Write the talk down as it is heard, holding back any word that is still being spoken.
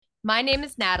My name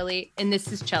is Natalie, and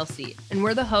this is Chelsea, and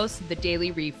we're the hosts of The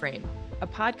Daily Reframe, a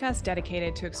podcast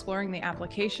dedicated to exploring the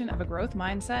application of a growth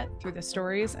mindset through the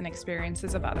stories and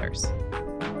experiences of others.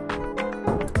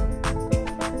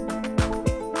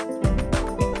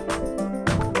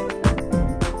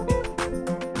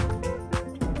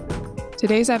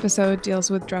 Today's episode deals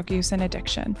with drug use and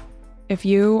addiction. If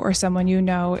you or someone you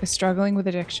know is struggling with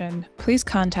addiction, please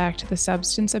contact the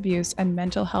Substance Abuse and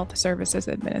Mental Health Services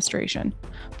Administration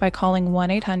by calling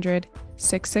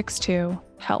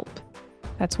 1-800-662-HELP.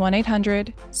 That's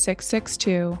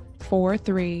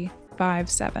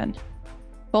 1-800-662-4357.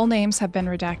 Full names have been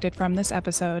redacted from this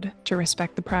episode to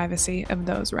respect the privacy of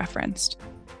those referenced.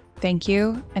 Thank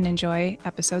you and enjoy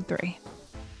episode 3.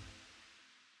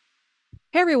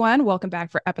 Hey everyone, welcome back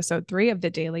for episode 3 of the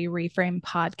Daily Reframe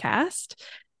podcast.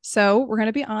 So we're going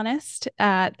to be honest,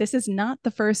 this is not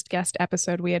the first guest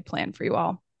episode we had planned for you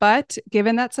all. But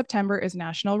given that September is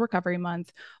National Recovery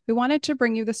Month, we wanted to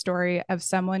bring you the story of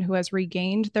someone who has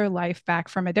regained their life back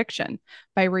from addiction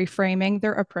by reframing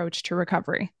their approach to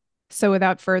recovery. So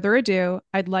without further ado,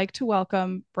 I'd like to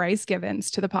welcome Bryce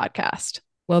Givens to the podcast.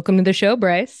 Welcome to the show,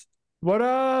 Bryce. What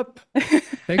up?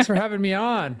 Thanks for having me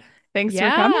on. Thanks for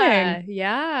coming.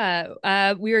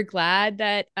 Yeah. We were glad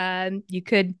that you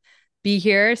could be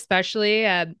here, especially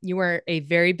you were a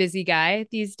very busy guy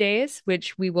these days,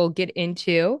 which we will get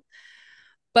into.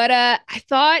 But I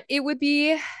thought it would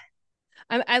be,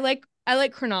 I like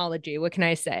chronology. What can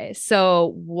I say?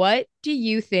 So what do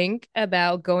you think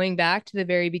about going back to the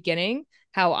very beginning,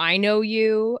 how I know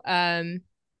you, kind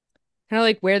of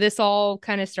like where this all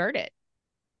kind of started?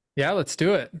 Yeah, let's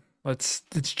do it. Let's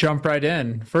jump right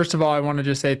in. First of all, I want to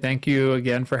just say thank you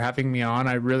again for having me on.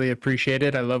 I really appreciate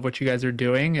it. I love what you guys are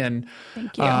doing. And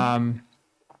thank you.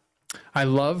 I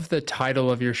love the title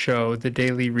of your show, The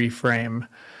Daily Reframe.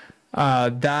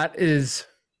 That is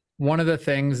one of the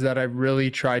things that I really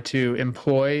try to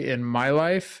employ in my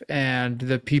life, and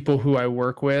the people who I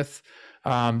work with,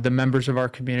 the members of our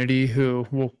community who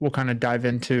we'll kind of dive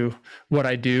into what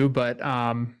I do, but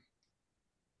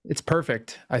it's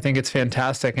perfect. I think it's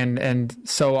fantastic. And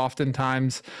so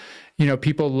oftentimes,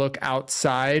 people look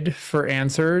outside for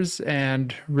answers,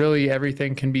 and really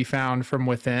everything can be found from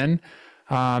within,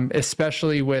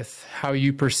 especially with how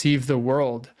you perceive the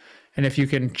world. And if you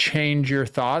can change your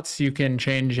thoughts, you can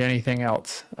change anything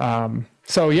else.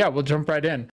 So yeah, we'll jump right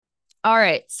in. All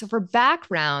right. So for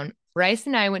background, Bryce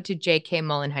and I went to J.K.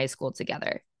 Mullen High School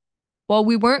together. While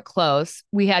we weren't close,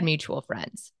 we had mutual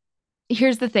friends.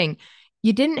 Here's the thing.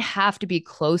 You didn't have to be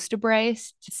close to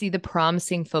Bryce to see the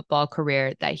promising football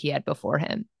career that he had before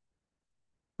him.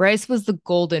 Bryce was the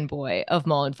golden boy of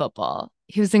Mullen football.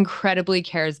 He was incredibly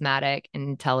charismatic and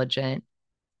intelligent.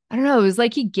 I don't know, it was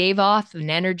like he gave off an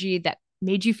energy that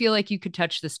made you feel like you could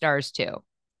touch the stars too.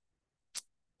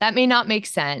 That may not make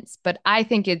sense, but I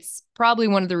think it's probably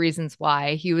one of the reasons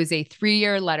why he was a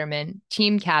 3-year Letterman,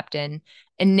 team captain,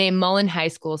 and named Mullen High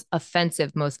School's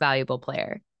offensive most valuable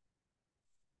player.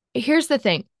 Here's the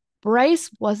thing.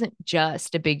 Bryce wasn't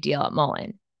just a big deal at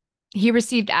Mullen. He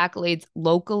received accolades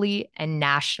locally and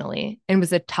nationally and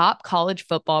was a top college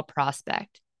football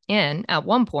prospect, and at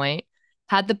one point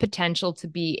had the potential to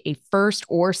be a first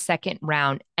or second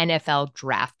round NFL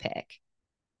draft pick.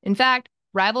 In fact,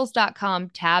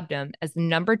 Rivals.com tabbed him as the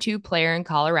number 2 player in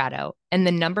Colorado and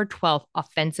the number 12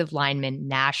 offensive lineman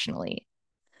nationally.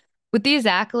 With these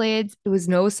accolades, it was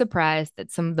no surprise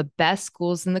that some of the best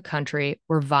schools in the country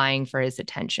were vying for his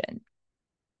attention.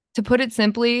 To put it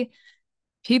simply,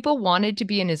 people wanted to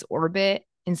be in his orbit,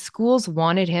 and schools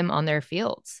wanted him on their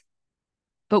fields.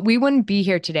 But we wouldn't be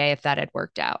here today if that had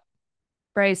worked out.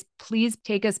 Bryce, please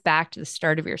take us back to the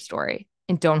start of your story,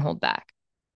 and don't hold back.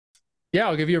 Yeah,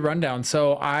 I'll give you a rundown.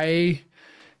 So I,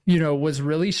 was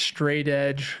really straight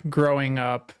edge growing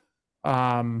up.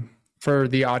 For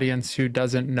the audience who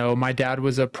doesn't know, my dad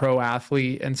was a pro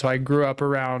athlete. And so I grew up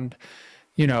around,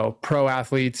 pro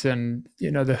athletes and,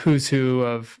 the who's who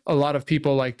of a lot of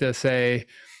people like to say,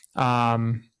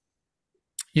 I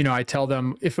tell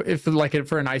them if like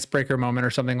for an icebreaker moment or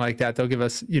something like that, they'll give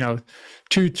us,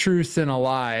 2 truths and a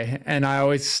lie. And I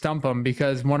always stump them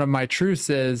because one of my truths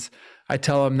is I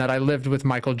tell them that I lived with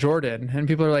Michael Jordan, and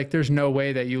people are like, there's no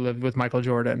way that you lived with Michael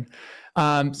Jordan.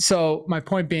 So my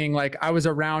point being, like, I was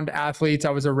around athletes, I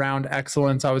was around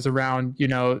excellence, I was around,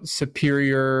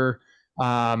 superior,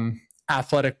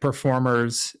 athletic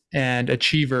performers and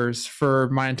achievers for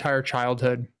my entire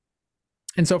childhood.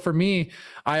 And so for me,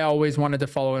 I always wanted to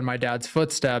follow in my dad's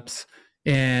footsteps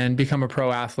and become a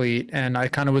pro athlete. And I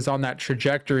kind of was on that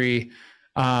trajectory,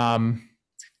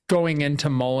 going into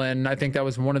Mullen. I think that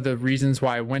was one of the reasons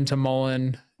why I went to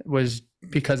Mullen. was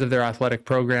because of their athletic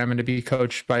program and to be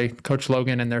coached by Coach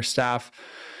Logan and their staff.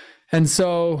 And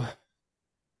so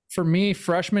for me,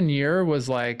 freshman year was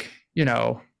like,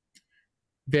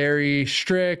 very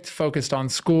strict, focused on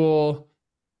school,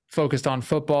 focused on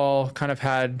football, kind of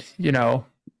had,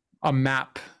 a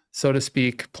map, so to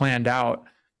speak, planned out.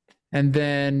 And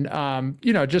then,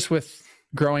 just with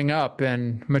growing up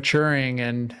and maturing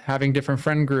and having different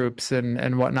friend groups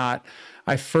and whatnot,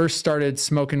 I first started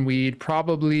smoking weed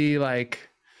probably like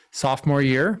sophomore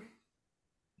year,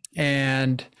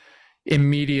 and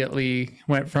immediately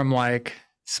went from like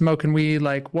smoking weed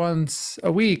like once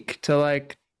a week to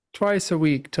like twice a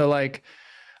week to like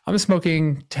I'm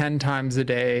smoking 10 times a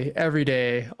day, every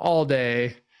day, all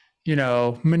day,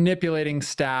 manipulating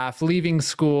staff, leaving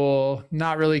school,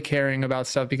 not really caring about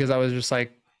stuff because I was just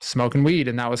like smoking weed.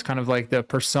 And that was kind of like the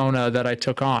persona that I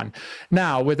took on.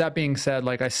 Now, with that being said,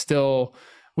 like I still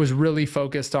was really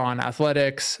focused on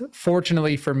athletics.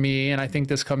 Fortunately for me, and I think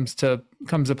this comes to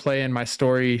play in my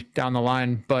story down the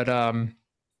line, but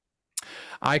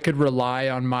I could rely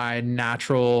on my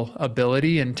natural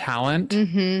ability and talent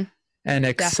and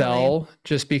excel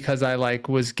just because I like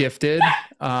was gifted.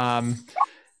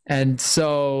 And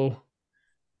so,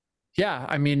 yeah,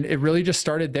 I mean, it really just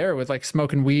started there with like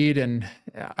smoking weed, and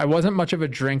I wasn't much of a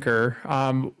drinker.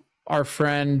 Our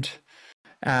friend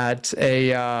at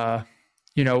a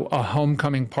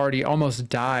homecoming party almost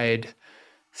died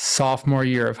sophomore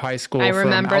year of high school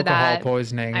from alcohol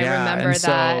poisoning. I remember that.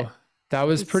 So that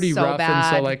was pretty rough. Bad.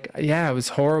 And so like, yeah, it was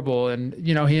horrible. And,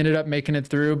 he ended up making it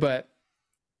through, but,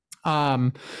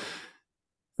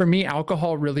 for me,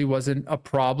 alcohol really wasn't a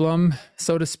problem,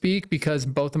 so to speak, because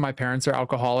both of my parents are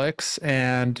alcoholics.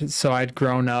 And so I'd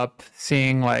grown up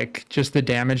seeing like just the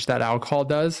damage that alcohol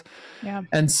does. Yeah.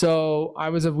 And so I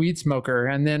was a weed smoker.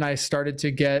 And then I started to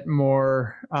get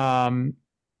more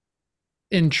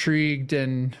intrigued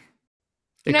and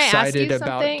excited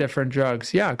about different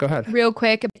drugs. Yeah, go ahead. Real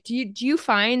quick. Do you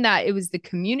find that it was the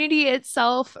community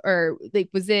itself, or like,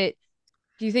 do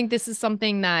you think this is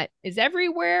something that is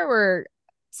everywhere, or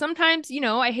sometimes,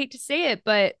 I hate to say it,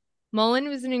 but Mullen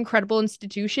was an incredible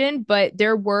institution, but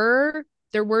there were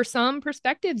some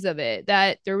perspectives of it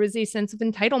that there was a sense of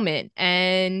entitlement,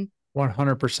 and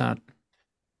 100%.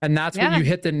 And that's what you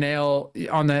hit the nail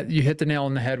on that. You hit the nail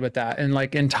on the head with that. And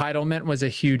like entitlement was a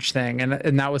huge thing.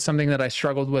 And that was something that I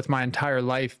struggled with my entire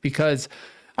life because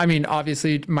I mean,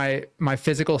 obviously my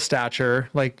physical stature,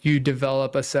 like you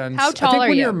develop a sense. How tall I think are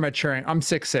when you? You're maturing, I'm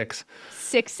 6'6".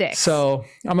 6'6". So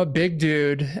I'm a big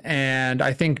dude. And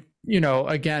I think,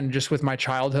 again, just with my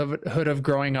childhood of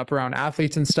growing up around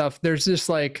athletes and stuff, there's this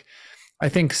like, I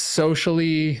think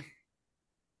socially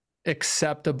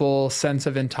acceptable sense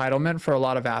of entitlement for a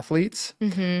lot of athletes.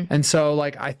 And so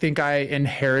like, I think I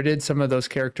inherited some of those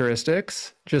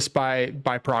characteristics just by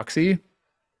proxy.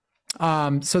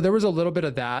 So there was a little bit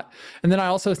of that. And then I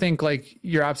also think like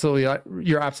you're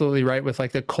absolutely right with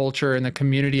like the culture and the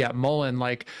community at Mullen.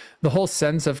 Like the whole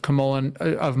sense of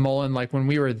Mullen, like when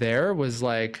we were there was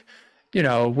like,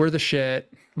 we're the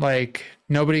shit, like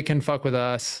nobody can fuck with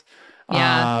us.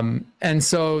 Yeah. And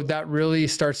so that really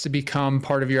starts to become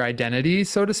part of your identity,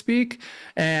 so to speak.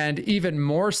 And even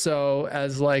more so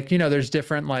as like, there's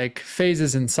different like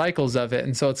phases and cycles of it.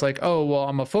 And so it's like, oh, well,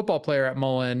 I'm a football player at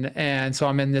Mullen. And so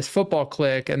I'm in this football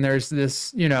clique and there's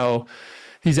this,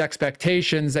 these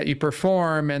expectations that you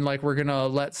perform and like, we're going to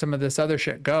let some of this other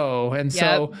shit go. And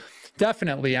so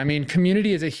definitely. I mean,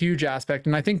 community is a huge aspect.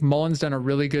 And I think Mullen's done a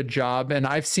really good job. And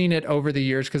I've seen it over the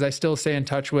years because I still stay in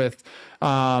touch with,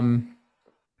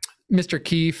 Mr.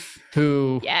 Keefe,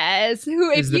 who is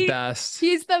the best.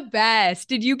 He's the best.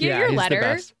 Did you get your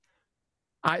letter?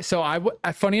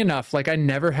 Funny enough, like I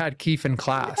never had Keefe in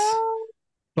class,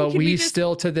 but we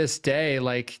still to this day,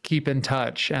 like keep in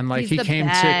touch. And like he came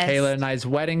to Kayla and I's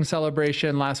wedding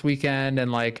celebration last weekend.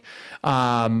 And like,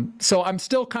 so I'm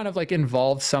still kind of like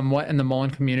involved somewhat in the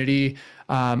Mullen community.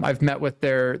 I've met with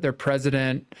their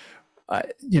president,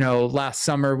 last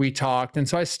summer we talked. And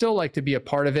so I still like to be a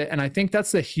part of it. And I think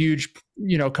that's the huge,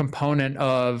 component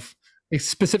of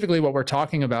specifically what we're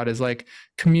talking about is like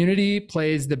community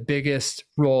plays the biggest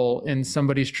role in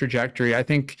somebody's trajectory. I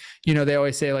think, they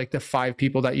always say like the 5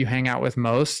 people that you hang out with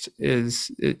most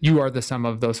you are the sum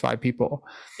of those 5 people.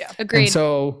 Yeah. Agreed. And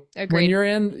so when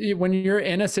you're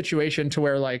in a situation to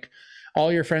where like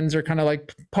all your friends are kind of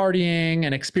like partying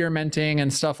and experimenting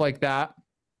and stuff like that,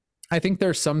 I think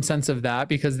there's some sense of that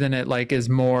because then it like is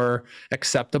more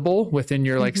acceptable within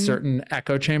your like certain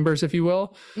echo chambers, if you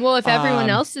will. Well, if everyone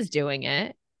else is doing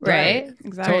it, right?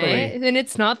 Exactly. Right? Then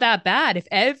it's not that bad. If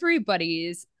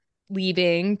everybody's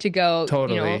leaving to go,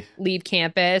 Totally. leave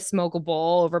campus, smoke a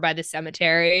bowl over by the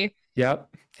cemetery, Yep.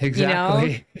 you know?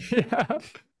 Exactly. Yeah.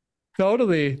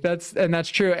 Totally. That's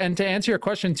true. And to answer your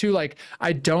question too, like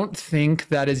I don't think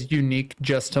that is unique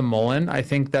just to Mullen. I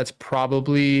think that's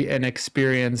probably an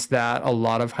experience that a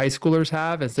lot of high schoolers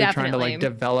have as they're trying to like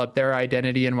Definitely. develop their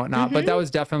identity and whatnot. But Mm-hmm. that was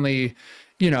definitely,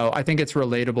 I think it's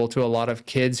relatable to a lot of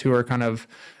kids who are kind of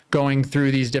going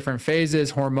through these different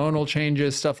phases, hormonal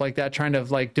changes, stuff like that, trying to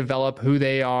like develop who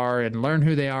they are and learn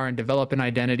who they are and develop an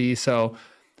identity. So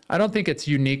I don't think it's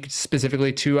unique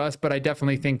specifically to us, but I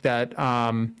definitely think that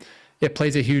it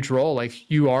plays a huge role. Like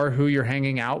you are who you're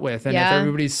hanging out with. And if Yeah.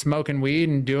 everybody's smoking weed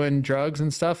and doing drugs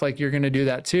and stuff, like you're going to do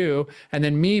that too. And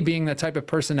then me being the type of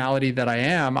personality that I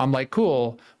am, I'm like,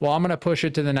 cool, well, I'm going to push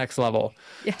it to the next level.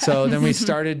 Yeah. So then we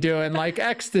started doing like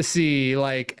ecstasy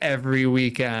like every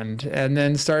weekend and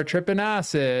then start tripping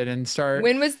acid and start,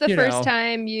 When was the you first know,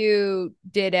 time you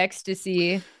did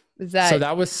ecstasy? Was so that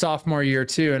that was sophomore year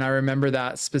too, and I remember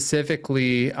that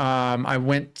specifically. I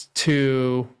went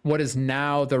to what is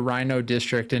now the Rhino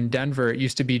District in Denver. It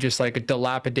used to be just like a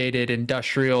dilapidated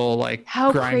industrial, like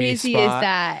how grimy crazy is spot.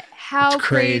 that? It's How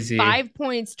crazy. crazy. 5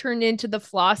 Points turned into the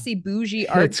flossy bougie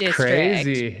art It's district.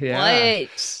 crazy. Yeah.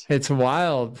 What? It's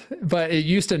wild. But it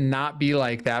used to not be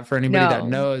like that for anybody that No.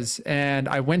 knows. And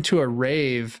I went to a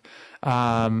rave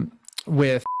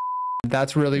with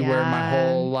that's really where my Yeah.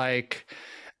 whole like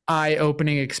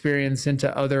eye-opening experience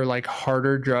into other like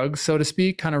harder drugs, so to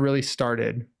speak, kind of really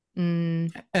started.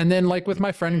 Mm. And then like with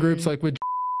my friend groups, Mm. like with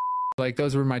like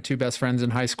those were my two best friends in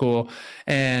high school.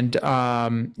 And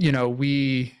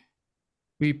we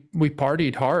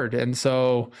partied hard. And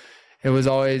so it was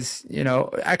always,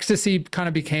 ecstasy kind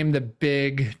of became the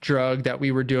big drug that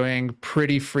we were doing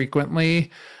pretty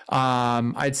frequently.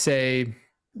 I'd say,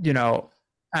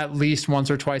 at least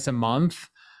once or twice a month,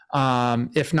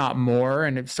 if not more.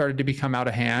 And it started to become out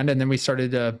of hand. And then we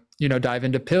started to, dive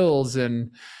into pills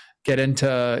and get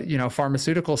into,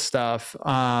 pharmaceutical stuff.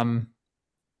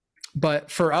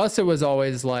 But for us, it was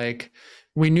always like,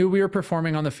 we knew we were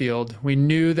performing on the field. We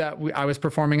knew that I was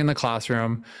performing in the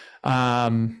classroom.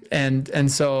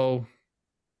 And so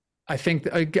I think,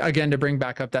 again, to bring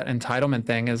back up that entitlement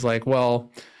thing is like, well,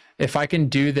 if I can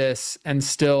do this and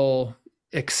still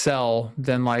excel,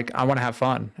 then like I want to have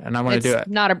fun and I want to do it. It's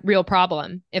not a real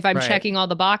problem if I'm Right. checking all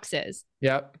the boxes.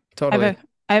 Yep, totally.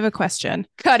 I have a question.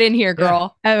 Cut in here,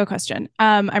 girl. I have a question.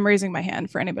 I'm raising my hand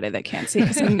for anybody that can't see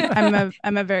because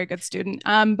I'm a very good student.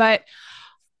 But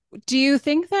do you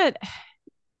think that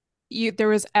you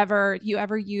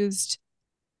ever used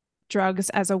drugs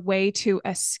as a way to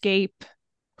escape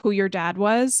who your dad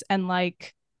was and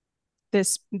like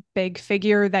this big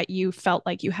figure that you felt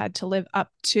like you had to live up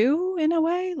to in a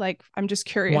way? Like, I'm just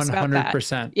curious about that.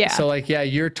 100%. Yeah. So like, yeah,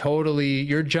 you're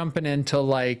jumping into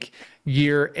like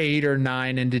year 8 or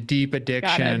 9 into deep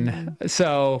addiction.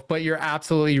 So, but you're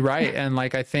absolutely right. And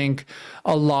like, I think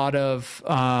a lot of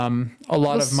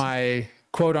my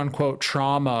quote unquote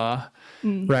trauma,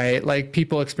 right? Like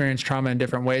people experience trauma in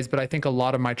different ways, but I think a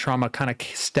lot of my trauma kind of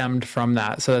stemmed from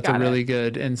that. So that's a really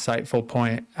good, insightful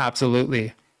point.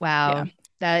 Absolutely. Wow. Yeah.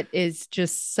 That is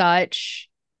just such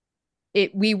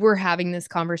it. We were having this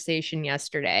conversation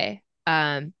yesterday.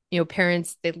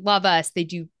 Parents, they love us.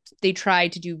 They try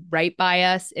to do right by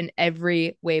us in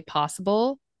every way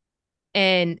possible.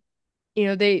 And,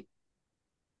 they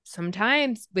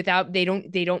sometimes they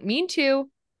don't mean to,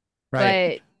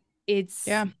 Right. but it's,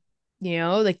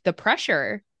 like the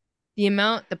pressure.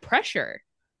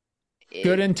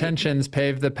 Good intentions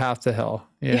pave the path to hell,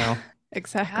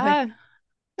 Exactly.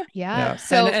 Yeah.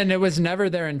 So, and it was never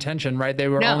their intention, right? They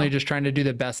were only just trying to do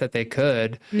the best that they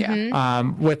could,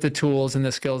 with the tools and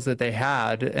the skills that they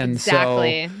had. And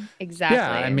exactly. Yeah,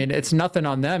 I mean, it's nothing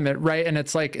on them, right? And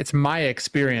it's like, it's my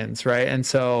experience, right? And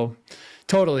so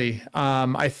totally.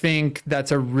 I think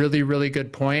that's a really, really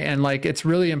good point. And like, it's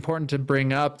really important to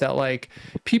bring up that like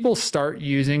people start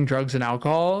using drugs and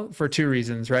alcohol for 2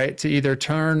 reasons, right? To either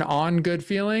turn on good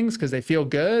feelings because they feel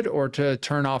good or to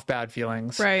turn off bad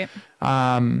feelings. Right.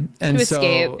 And to so,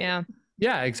 escape. Yeah.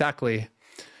 Yeah, exactly.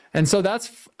 And so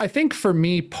I think for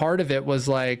me, part of it was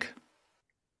like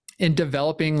in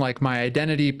developing like my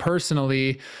identity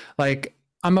personally, like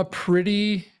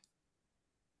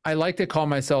I like to call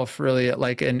myself really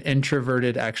like an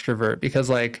introverted extrovert because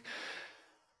like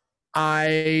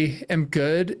I am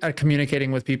good at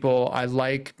communicating with people. I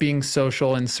like being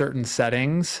social in certain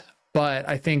settings, but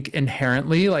I think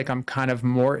inherently like I'm kind of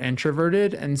more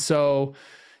introverted. And so,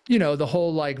 the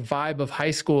whole like vibe of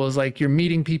high school is like you're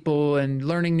meeting people and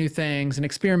learning new things and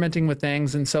experimenting with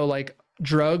things. And so like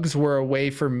drugs were a way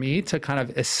for me to kind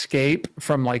of escape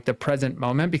from like the present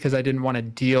moment because I didn't want to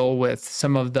deal with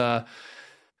some of the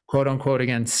quote unquote,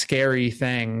 again, scary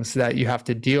things that you have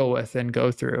to deal with and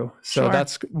go through. So Sure.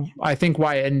 that's, I think,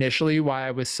 why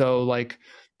I was so like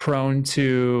prone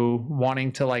to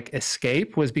wanting to like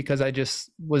escape was because I just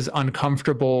was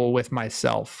uncomfortable with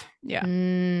myself. Yeah.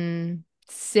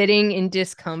 Sitting in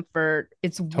discomfort.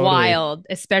 It's Totally. wild,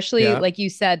 especially Yeah. like you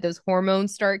said, those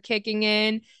hormones start kicking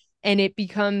in and it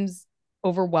becomes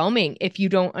overwhelming if you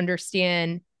don't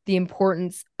understand the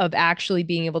importance of actually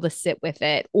being able to sit with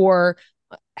it or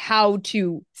how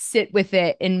to sit with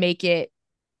it and make it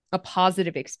a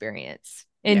positive experience.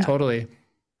 And Yeah. Totally.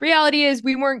 reality is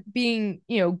we weren't being,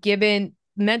 given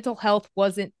mental health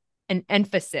wasn't an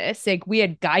emphasis. Like we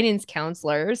had guidance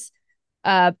counselors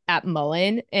at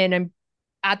Mullen and I'm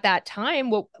at that time,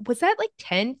 what was that like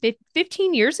 10,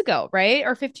 15 years ago, right?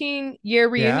 Our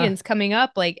 15-year Yeah. reunions coming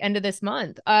up like end of this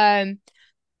month.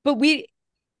 But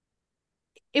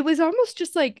it was almost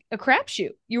just like a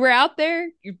crapshoot. You were out there,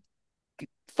 your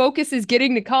focus is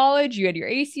getting to college, you had your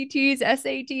ACTs,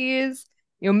 SATs,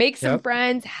 make some Yep.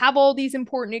 friends, have all these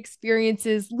important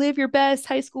experiences, live your best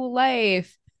high school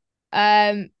life.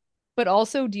 Um, but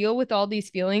also deal with all these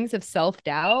feelings of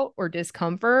self-doubt or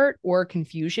discomfort or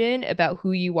confusion about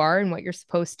who you are and what you're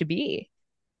supposed to be.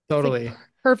 It's like Totally.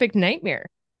 perfect nightmare.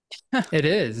 It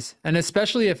is. And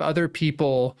especially if other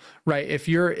people, right, if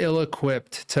you're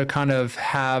ill-equipped to kind of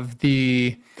have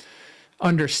the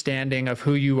understanding of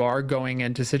who you are going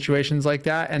into situations like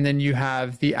that, and then you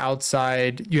have the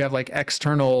outside, you have like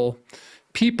external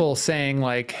people saying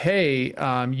like, hey,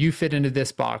 you fit into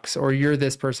this box, or you're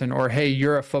this person, or hey,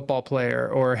 you're a football player,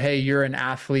 or hey, you're an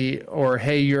athlete, or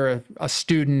hey, you're a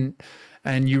student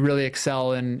and you really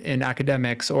excel in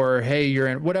academics, or hey, you're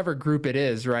in whatever group it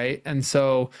is, right? And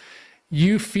so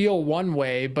you feel one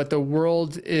way, but the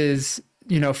world is,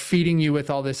 feeding you with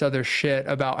all this other shit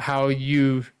about how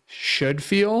you should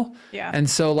feel. Yeah. And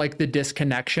so like the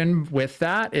disconnection with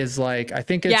that is like, I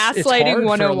think it's Gaslighting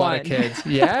hard for a lot of 101. kids.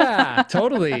 Yeah,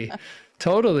 totally.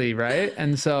 Totally. Right.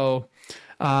 And so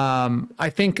I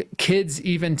think kids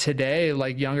even today,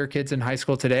 like younger kids in high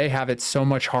school today, have it so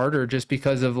much harder just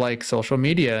because of like social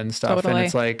media and stuff. Totally. And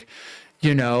it's like,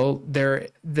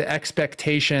 the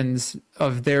expectations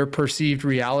of their perceived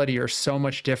reality are so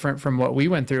much different from what we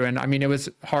went through. And I mean, it was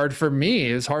hard for me,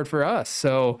 it was hard for us.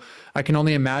 So I can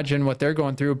only imagine what they're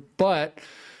going through, but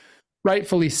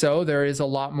rightfully so, there is a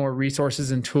lot more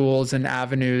resources and tools and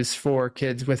avenues for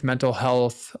kids with mental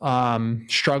health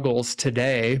struggles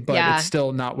today, but Yeah. it's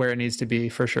still not where it needs to be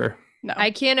for sure. No.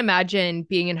 I can't imagine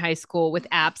being in high school with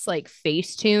apps like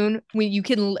Facetune when you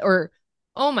can, or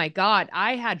oh my God,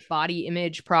 I had body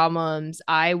image problems.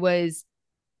 I was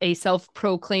a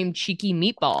self-proclaimed cheeky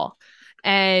meatball.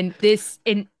 And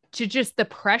to just the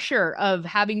pressure of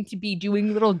having to be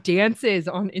doing little dances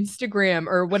on Instagram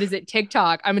or what is it,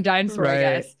 TikTok? I'm a dinosaur, I Right.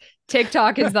 guess.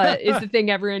 TikTok is the thing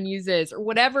everyone uses or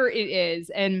whatever it is.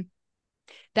 And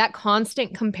that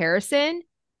constant comparison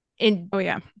and Oh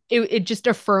yeah. it just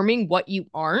affirming what you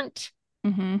aren't.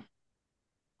 Mm-hmm.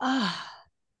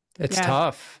 It's Yeah.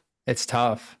 tough. It's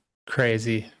tough.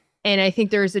 Crazy. And I think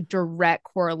there's a direct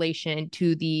correlation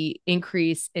to the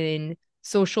increase in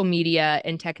social media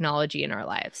and technology in our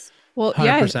lives. Well,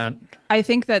 100%. yeah, I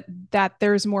think that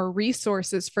there's more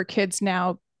resources for kids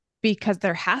now because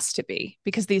there has to be,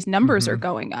 because these numbers are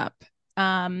going up,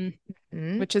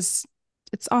 which is,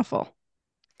 it's awful.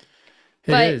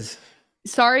 It is.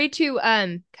 Sorry to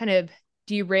kind of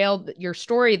derail your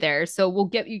story there. So we'll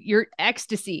get you your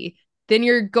ecstasy. Then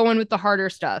you're going with the harder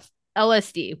stuff.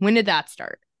 LSD. When did that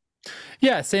start?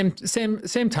 Yeah, same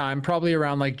time, probably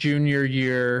around like junior,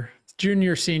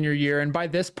 senior year. And by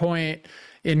this point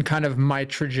in kind of my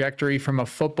trajectory from a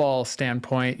football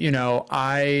standpoint,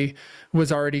 I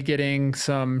was already getting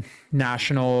some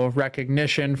national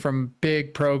recognition from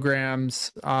big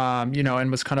programs,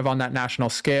 and was kind of on that national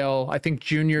scale. I think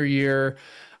junior year,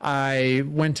 I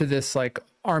went to this like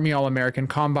Army All-American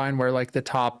Combine where like the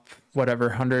top, whatever,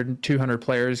 100, 200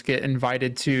 players get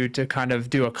invited to kind of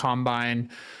do a combine.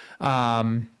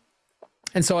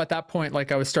 And so at that point,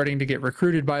 like I was starting to get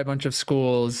recruited by a bunch of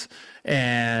schools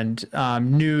and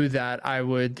knew that I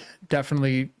would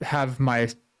definitely have my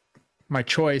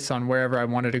choice on wherever I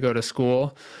wanted to go to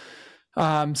school.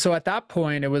 So at that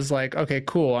point, it was like, okay,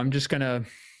 cool. I'm just going to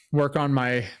work on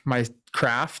my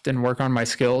craft and work on my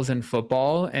skills in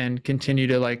football and continue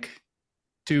to like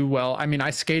do well. I mean, I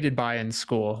skated by in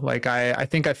school. Like I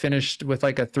think I finished with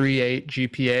like a 3.8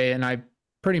 GPA and I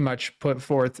pretty much put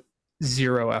forth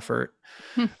zero effort.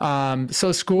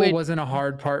 So school wasn't a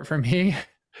hard part for me.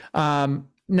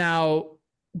 Now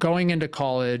going into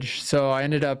college, so I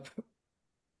ended up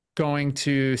going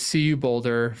to CU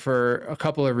Boulder for a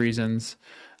couple of reasons.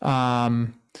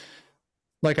 Um,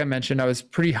 like I mentioned, I was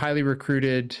pretty highly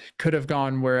recruited, could have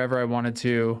gone wherever I wanted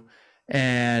to,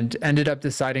 and ended up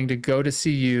deciding to go to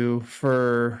CU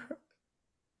for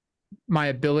my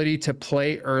ability to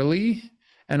play early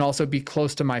and also be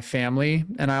close to my family.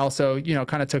 And I also,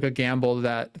 kind of took a gamble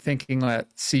that thinking that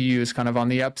CU is kind of on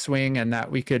the upswing and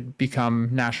that we could become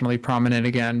nationally prominent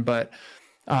again. But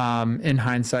in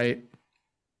hindsight,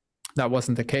 that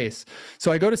wasn't the case.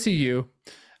 So I go to CU.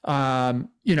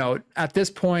 At this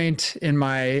point in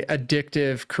my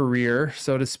addictive career,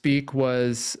 so to speak,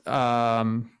 was,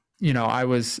 I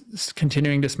was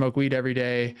continuing to smoke weed every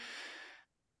day.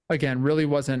 Again, really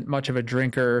wasn't much of a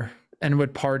drinker and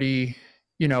would party,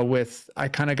 I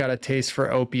kind of got a taste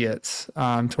for opiates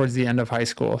towards the end of high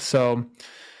school. So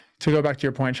to go back to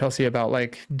your point, Chelsea, about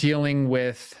like dealing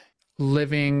with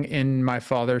living in my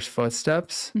father's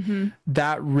footsteps,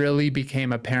 that really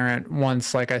became apparent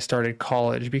once like I started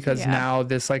college, because now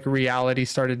this like reality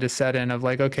started to set in of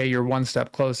like, okay, you're one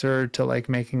step closer to like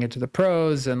making it to the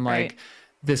pros, and like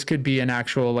this could be an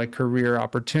actual like career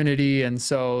opportunity. And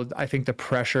so I think the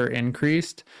pressure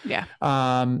increased.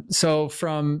 So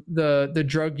from the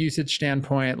drug usage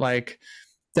standpoint, like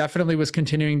definitely was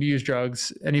continuing to use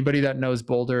drugs. Anybody that knows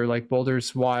Boulder, like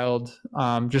Boulder's wild,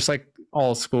 just like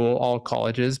all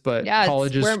colleges, but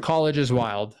college is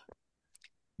wild,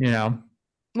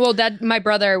 Well, that my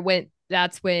brother went,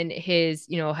 that's when his,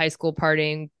 high school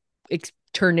partying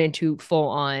turned into full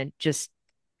on just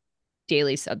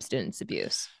daily substance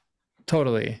abuse.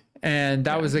 Totally. And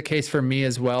that was the case for me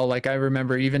as well. Like I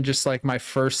remember even just like my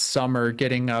first summer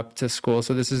getting up to school.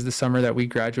 So this is the summer that we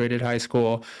graduated high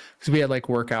school, because we had like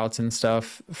workouts and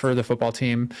stuff for the football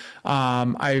team.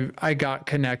 I got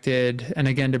connected, and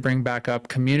again, to bring back up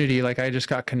community, like I just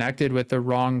got connected with the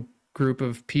wrong group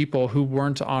of people who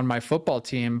weren't on my football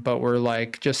team, but were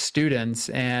like just students.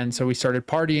 And so we started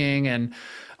partying and,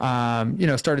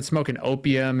 started smoking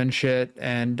opium and shit.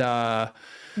 And,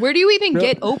 where do you even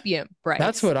get opium, Bryce?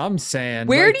 That's what I'm saying.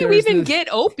 Where like, do you even get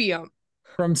opium?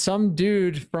 From some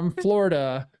dude from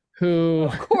Florida who...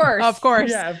 Of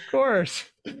course. Yeah, of course.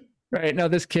 Right. No,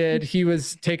 this kid, he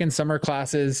was taking summer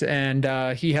classes and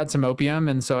he had some opium.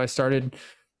 And so I started,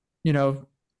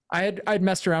 I'd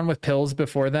messed around with pills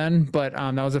before then, but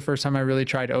that was the first time I really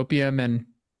tried opium. And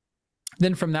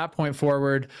then from that point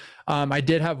forward, I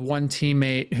did have one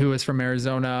teammate who was from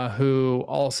Arizona who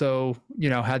also,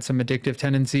 had some addictive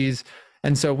tendencies.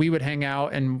 And so we would hang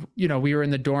out and, we were in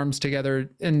the dorms together.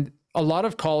 And a lot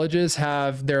of colleges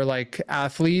have their like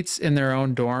athletes in their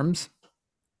own dorms.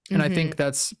 And I think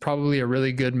that's probably a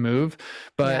really good move,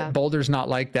 but Boulder's not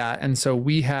like that. And so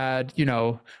we had,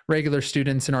 regular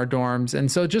students in our dorms.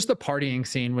 And so just the partying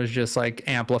scene was just like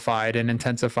amplified and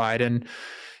intensified. And,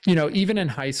 even in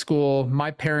high school, my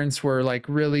parents were like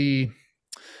really,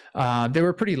 they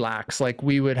were pretty lax. Like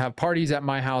we would have parties at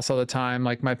my house all the time.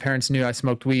 Like my parents knew I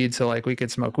smoked weed, so like we could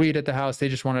smoke weed at the house. They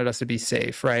just wanted us to be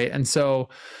safe. Right. And so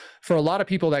for a lot of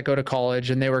people that go to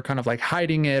college and they were kind of like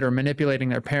hiding it or manipulating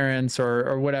their parents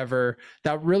or whatever,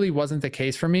 that really wasn't the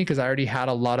case for me, because I already had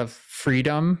a lot of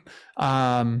freedom.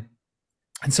 And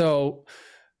so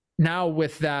now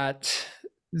with that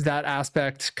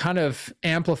aspect kind of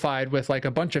amplified with like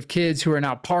a bunch of kids who are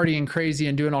now partying crazy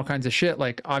and doing all kinds of shit,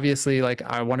 like obviously like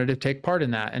I wanted to take part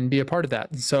in that and be a part of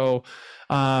that. And so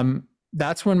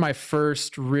that's when my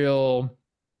first real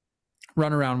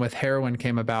runaround with heroin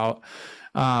came about.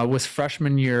 Was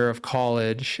freshman year of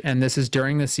college, and this is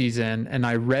during the season, and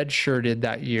I redshirted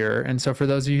that year. And so for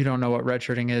those of you who don't know what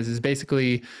redshirting is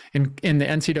basically in the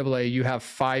NCAA, you have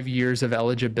 5 years of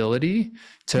eligibility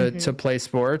to play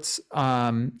sports.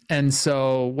 And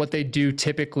so what they do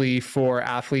typically for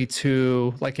athletes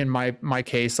who, like in my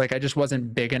case, like I just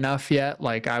wasn't big enough yet.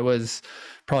 Like I was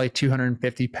probably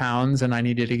 250 pounds and I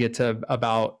needed to get to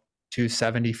about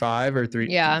 275 or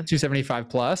 275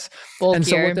 plus. Bulkier. And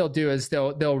so what they'll do is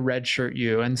they'll redshirt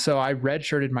you. And so I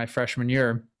redshirted my freshman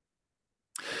year.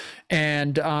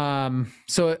 And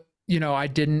so, I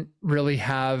didn't really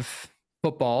have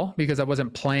football because I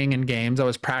wasn't playing in games. I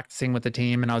was practicing with the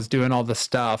team and I was doing all the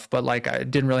stuff, but like I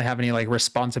didn't really have any like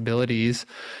responsibilities.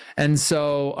 And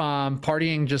so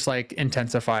partying just like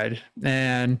intensified.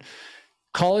 And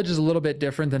college is a little bit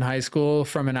different than high school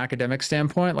from an academic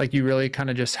standpoint. Like you really kind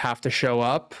of just have to show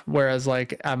up. Whereas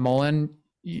like at Mullen,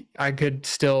 I could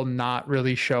still not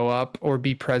really show up or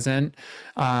be present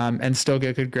and still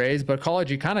get good grades. But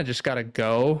college, you kind of just got to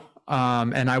go.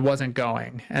 And I wasn't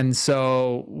going. And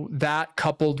so that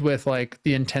coupled with like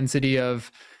the intensity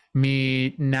of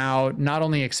me now not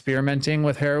only experimenting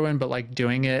with heroin, but like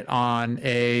doing it on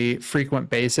a frequent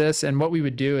basis. And what we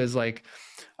would do is like,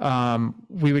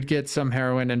 we would get some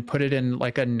heroin and put it in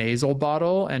like a nasal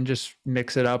bottle and just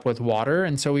mix it up with water.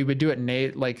 And so we would do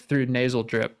it like through nasal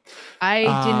drip. I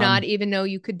did not even know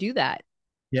you could do that.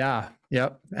 Yeah.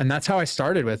 Yep. And that's how I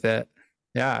started with it.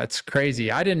 Yeah. It's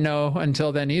crazy. I didn't know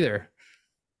until then either.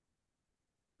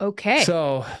 Okay.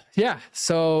 So yeah,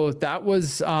 so that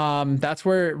was that's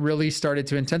where it really started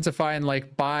to intensify, and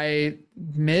like by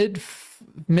mid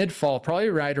fall,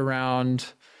 probably right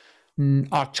around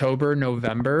October,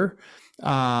 November,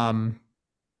 I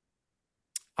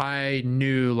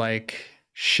knew like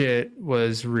shit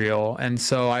was real. And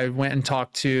so I went and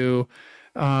talked to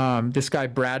this guy,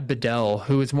 Brad Bedell,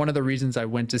 who is one of the reasons I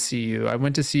went to see you. I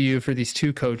went to see you for these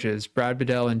two coaches, Brad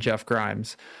Bedell and Jeff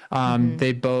Grimes.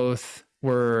 They both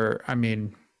were, I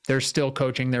mean, they're still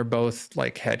coaching. They're both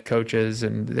like head coaches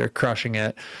and they're crushing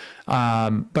it.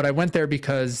 But I went there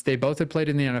because they both had played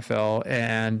in the NFL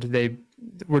and they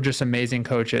were just amazing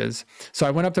coaches. So I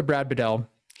went up to Brad Bedell.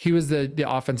 He was the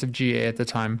offensive GA at the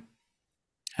time.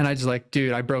 And I just like,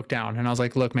 dude, I broke down and I was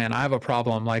like, look, man, I have a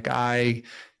problem. Like I'm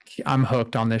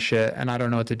hooked on this shit and I don't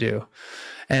know what to do.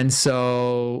 And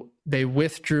so they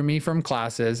withdrew me from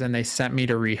classes and they sent me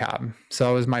to rehab.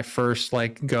 So it was my first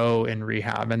like go in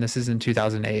rehab. And this is in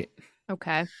 2008.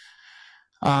 Okay.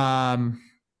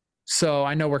 So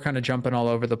I know we're kind of jumping all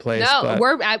over the place. No,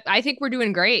 but I think we're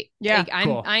doing great. Yeah. Like,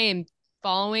 cool. I am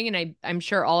following and I'm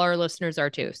sure all our listeners are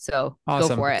too. So awesome.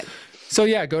 Go for it. So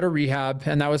yeah, go to rehab.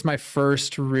 And that was my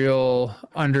first real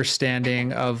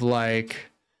understanding of like,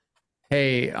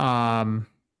 hey,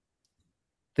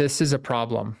 this is a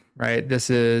problem, right? This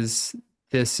is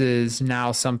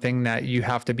now something that you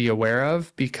have to be aware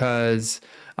of because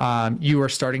you are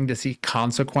starting to see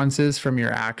consequences from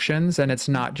your actions, and it's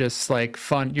not just like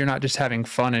fun. You're not just having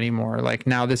fun anymore. Like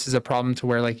now this is a problem to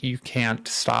where like you can't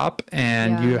stop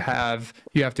and you have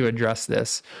to address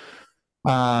this.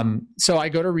 So I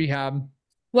go to rehab.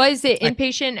 Was it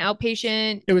inpatient,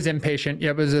 outpatient? It was inpatient. Yeah,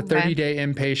 it was a 30-day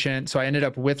inpatient. So I ended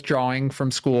up withdrawing from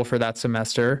school for that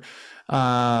semester.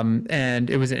 And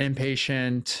it was an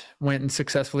inpatient, went and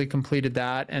successfully completed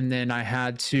that. And then I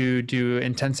had to do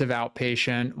intensive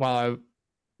outpatient while I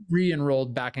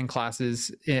re-enrolled back in classes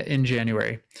in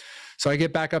January. So I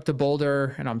get back up to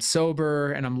Boulder and I'm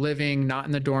sober and I'm living not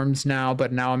in the dorms now,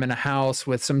 but now I'm in a house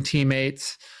with some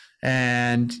teammates.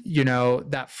 And, you know,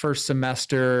 that first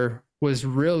semester was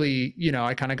really, you know,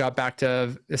 I kind of got back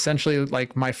to essentially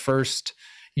like my first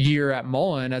year at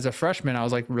Mullen as a freshman. I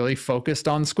was like really focused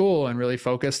on school and really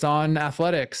focused on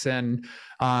athletics and,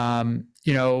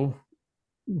 you know,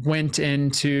 went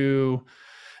into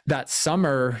that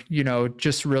summer, you know,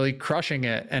 just really crushing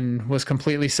it and was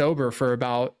completely sober for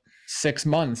about 6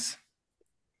 months.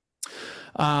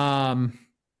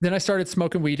 Then I started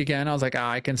smoking weed again. I was like,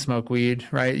 I can smoke weed,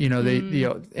 right? You know, you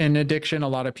know, in addiction, a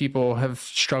lot of people have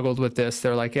struggled with this.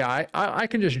 They're like, yeah, I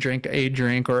can just drink a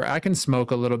drink or I can smoke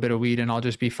a little bit of weed and I'll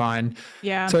just be fine.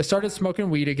 Yeah. So I started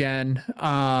smoking weed again,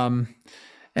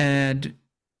 and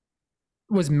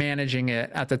was managing it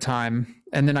at the time.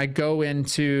 And then I go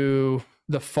into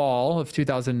the fall of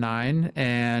 2009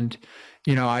 and,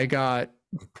 you know, I got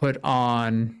put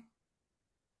on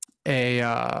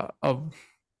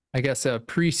I guess a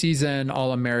preseason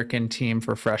All-American team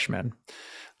for freshmen.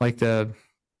 Like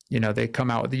you know, they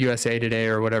come out with the USA Today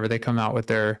or whatever, they come out with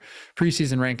their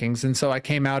preseason rankings. And so I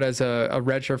came out as a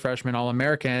redshirt freshman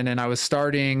All-American and I was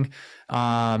starting.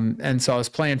 And so I was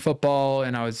playing football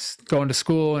and I was going to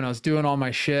school and I was doing all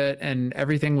my shit and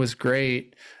everything was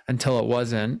great until it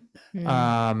wasn't.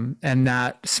 And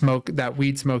that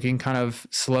weed smoking kind of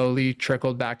slowly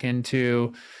trickled back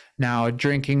into now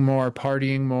drinking more,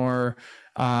 partying more,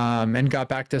 and got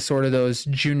back to sort of those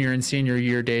junior and senior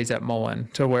year days at Mullen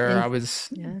to where I was,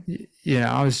 you know,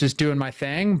 I was just doing my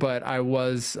thing, but I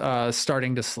was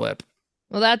starting to slip.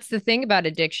 Well, that's the thing about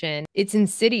addiction. It's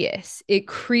insidious. It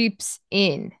creeps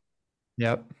in.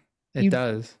 Yep, it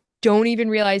does. Don't even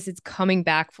realize it's coming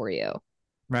back for you.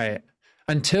 Right.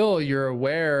 Until you're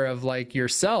aware of like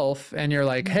yourself and you're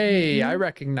like, hey, I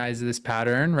recognize this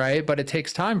pattern, right? But it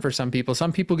takes time for some people.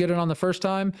 Some people get it on the first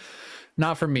time.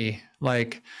 Not for me.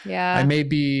 Like, I may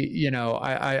be, you know,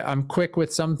 I'm quick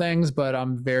with some things, but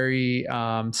I'm very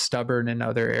stubborn in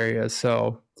other areas.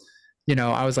 So, you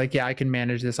know, I was like, yeah, I can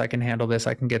manage this. I can handle this.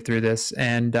 I can get through this.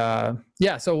 And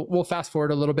yeah, so we'll fast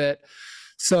forward a little bit.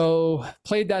 So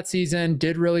played that season,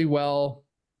 did really well.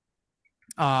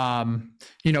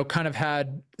 You know, kind of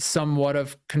had somewhat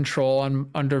of control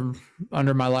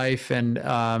under my life and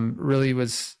really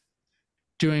was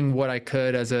doing what I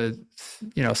could as a,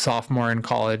 sophomore in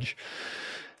college.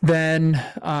 Then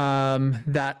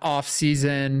that off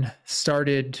season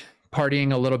started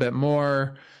partying a little bit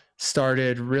more,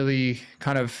 started really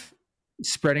kind of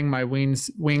spreading my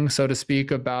wings, so to speak,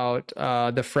 about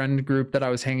the friend group that I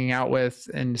was hanging out with,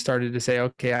 and started to say,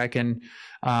 okay, I can,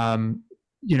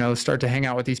 start to hang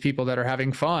out with these people that are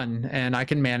having fun, and I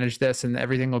can manage this, and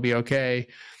everything will be okay.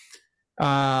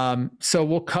 So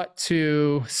we'll cut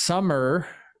to summer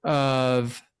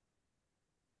of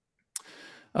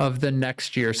the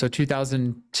next year. So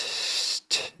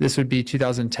this would be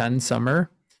 2010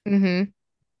 summer. Mm-hmm.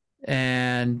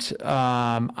 And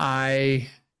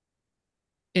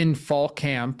in fall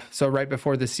camp, so right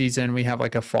before the season, we have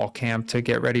like a fall camp to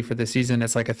get ready for the season.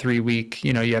 It's like a 3-week,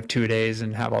 you have 2 days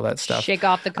and have all that stuff. Shake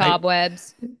off the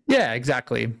cobwebs. Yeah,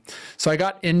 exactly. So I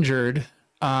got injured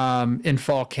in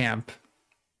fall camp.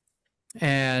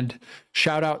 And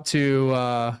shout out to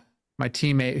my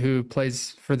teammate who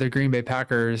plays for the Green Bay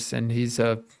Packers, and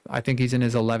I think he's in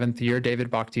his 11th year, David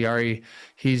Bakhtiari.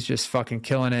 He's just fucking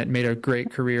killing it, made a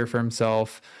great career for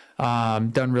himself,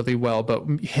 done really well.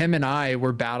 But him and I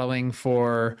were battling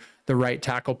for the right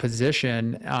tackle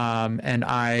position, and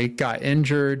I got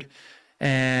injured.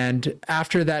 And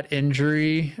after that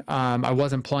injury, I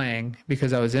wasn't playing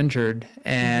because I was injured.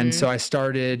 And so I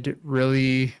started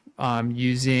really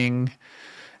using,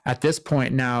 at this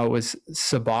point now, it was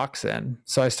Suboxone.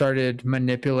 So I started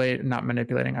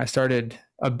I started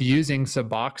abusing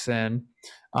Suboxone.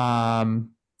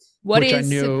 What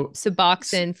is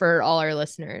Suboxone for all our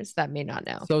listeners that may not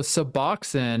know? So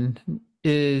Suboxone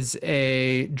is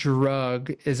a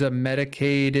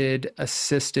medicated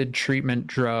assisted treatment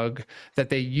drug that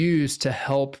they use to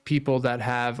help people that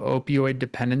have opioid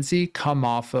dependency come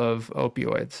off of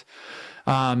opioids.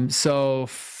 So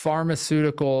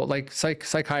pharmaceutical, like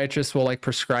psychiatrists will like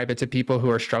prescribe it to people who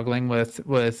are struggling with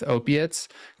opiates,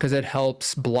 because it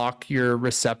helps block your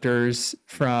receptors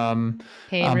from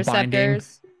pain receptors. Binding.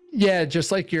 Yeah,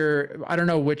 just like I don't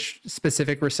know which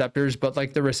specific receptors, but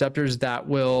like the receptors that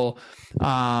will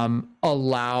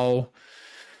allow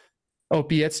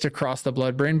opiates to cross the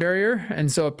blood-brain barrier. And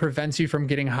so it prevents you from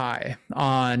getting high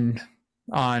on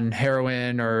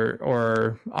heroin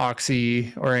or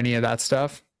oxy or any of that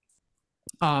stuff.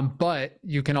 But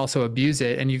you can also abuse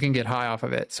it and you can get high off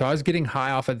of it. So I was getting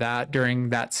high off of that during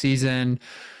that season.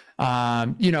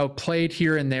 Played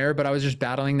here and there, but I was just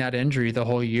battling that injury the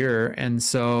whole year. And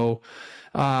so,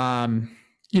 I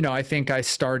think I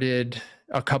started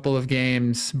a couple of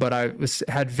games, but I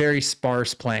had very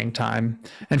sparse playing time.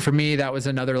 And for me, that was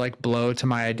another like blow to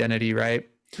my identity. Right.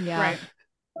 Yeah. Right.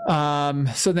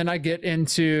 So then I get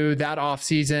into that off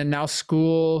season. Now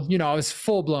school, I was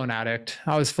full blown addict.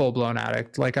 Like what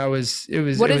does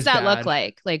that look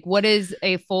like? Like, what does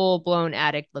a full blown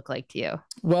addict look like to you?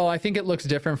 Well, I think it looks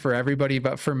different for everybody,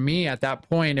 but for me at that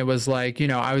point, it was like,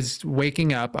 I was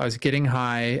waking up, I was getting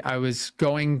high. I was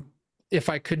going, if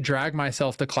I could drag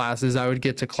myself to classes, I would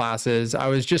get to classes. I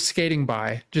was just skating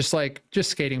by, just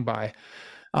skating by.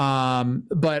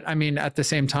 But I mean, at the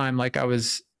same time, like I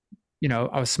was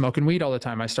smoking weed all the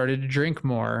time. I started to drink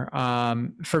more.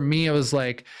 For me, it was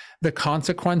like the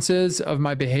consequences of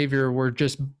my behavior were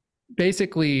just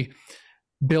basically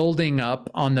building up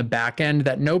on the back end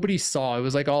that nobody saw. It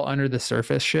was like all under the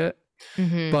surface shit.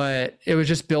 Mm-hmm. But it was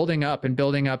just building up and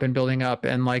building up and building up.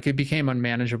 And like, it became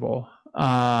unmanageable.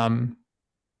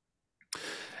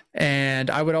 And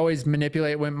I would always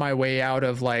manipulate my way out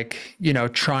of like,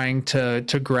 trying to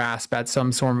grasp at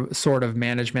some sort of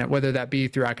management, whether that be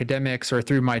through academics or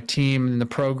through my team in the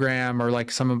program or like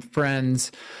some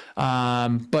friends.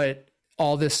 But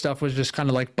all this stuff was just kind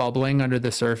of like bubbling under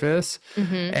the surface.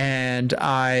 Mm-hmm. And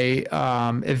I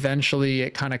eventually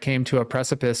it kind of came to a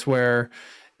precipice where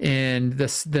in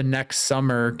the next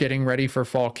summer, getting ready for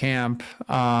fall camp,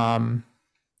 I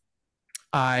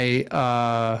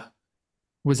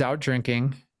was out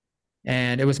drinking,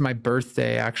 and it was my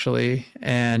birthday actually.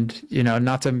 And,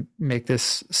 not to make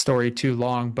this story too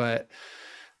long, but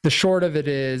the short of it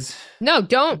is. No,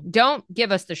 don't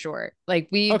give us the short. Like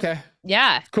okay.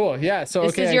 Yeah. Cool. Yeah. So,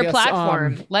 this is your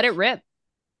platform. Let it rip.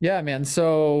 Yeah, man.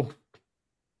 So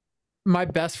my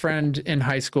best friend in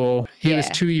high school, he was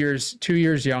 2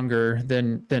 years younger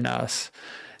than us.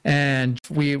 And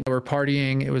we were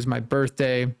partying. It was my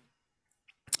birthday.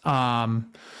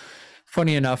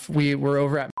 Funny enough, we were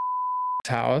over at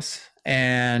house,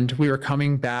 and we were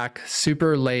coming back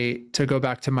super late to go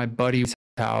back to my buddy's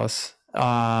house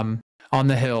on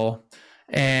the hill.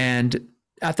 And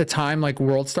at the time, like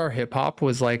World Star Hip Hop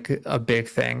was like a big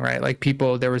thing, right? Like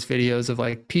people, there was videos of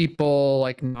like people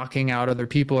like knocking out other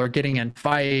people or getting in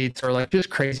fights or like just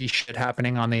crazy shit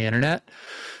happening on the internet.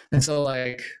 And so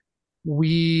like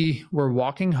we were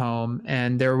walking home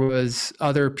and there was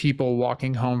other people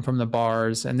walking home from the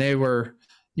bars and they were,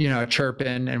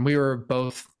 chirping, and we were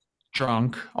both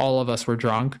drunk. All of us were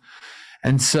drunk.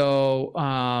 And so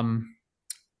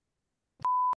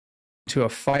to a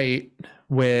fight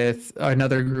with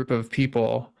another group of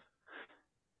people,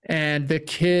 and the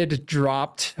kid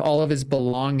dropped all of his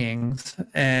belongings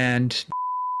and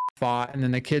fought, and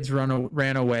then the kids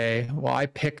ran away. Well, I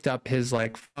picked up his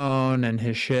like phone and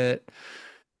his shit,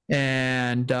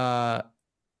 and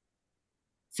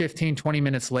 15-20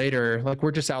 minutes later, like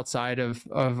we're just outside of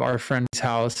our friend's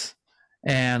house,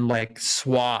 and like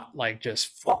SWAT like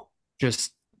just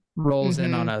rolls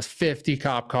in on us, 50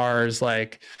 cop cars,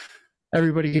 like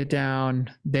everybody get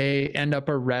down. They end up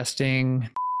arresting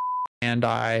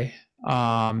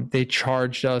they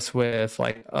charged us with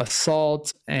like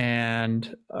assault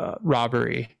and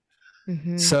robbery.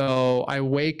 So I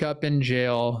wake up in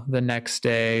jail the next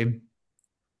day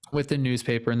with the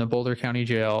newspaper in the Boulder County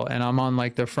Jail, and I'm on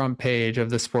like the front page of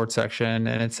the sports section,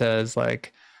 and it says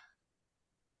like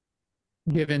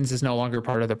Givens is no longer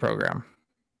part of the program.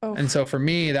 Oh. And so for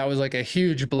me, that was like a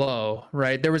huge blow,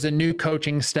 right? There was a new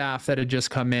coaching staff that had just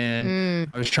come in.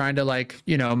 I was trying to like,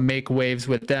 make waves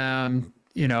with them,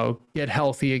 get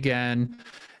healthy again.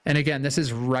 And again, this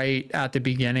is right at the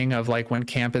beginning of like when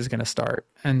camp is going to start.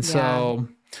 And so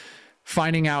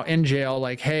finding out in jail,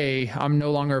 like, hey, I'm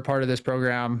no longer a part of this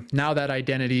program. Now that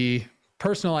identity,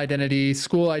 personal identity,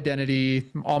 school identity,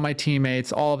 all my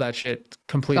teammates, all of that shit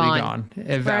completely gone,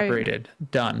 evaporated,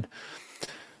 done.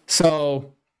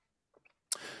 So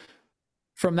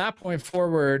from that point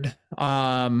forward,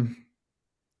 I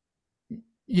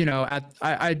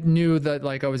knew that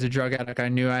like I was a drug addict. I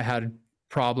knew I had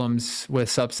problems with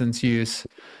substance use.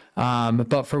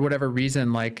 But for whatever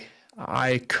reason, like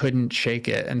I couldn't shake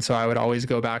it. And so I would always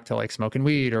go back to like smoking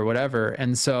weed or whatever.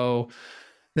 And so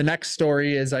the next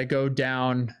story is I go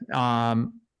down,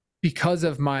 because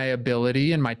of my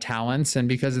ability and my talents and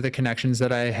because of the connections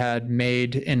that I had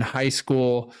made in high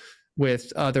school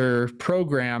with other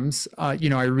programs,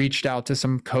 I reached out to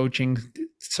some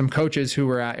coaches who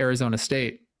were at Arizona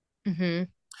State.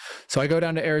 So I go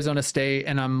down to Arizona State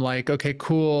and I'm like, okay,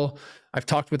 cool. I've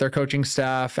talked with their coaching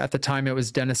staff. At the time it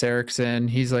was Dennis Erickson.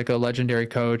 He's like a legendary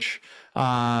coach.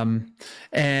 And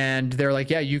they're like,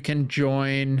 yeah, you can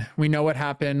join. We know what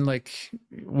happened. Like,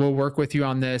 we'll work with you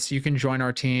on this. You can join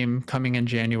our team coming in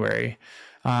January.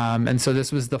 And so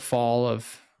this was the fall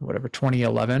of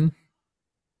 2011.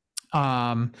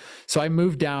 So I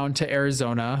moved down to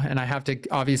Arizona and I have to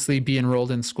obviously be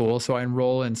enrolled in school. So I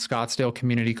enroll in Scottsdale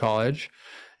Community College,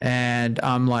 and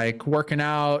I'm like working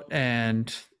out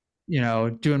and,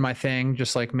 doing my thing,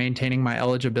 just like maintaining my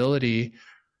eligibility.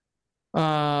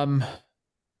 And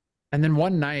then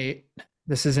one night,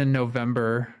 this is in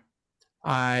November,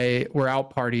 we're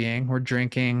out partying, we're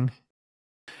drinking.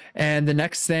 And the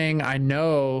next thing I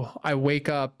know, I wake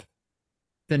up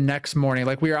the next morning,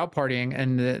 like we were out partying,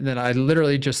 and then I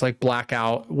literally just like black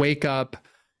out, wake up,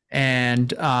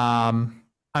 and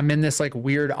I'm in this like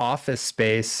weird office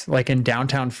space, like in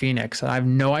downtown Phoenix. I have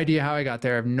no idea how I got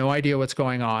there. I have no idea what's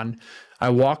going on. I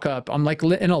walk up, I'm like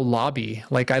in a lobby.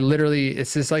 Like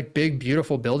it's this like big,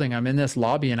 beautiful building. I'm in this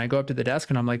lobby and I go up to the desk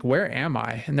and I'm like, where am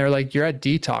I? And they're like, you're at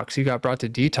detox. You got brought to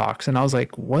detox. And I was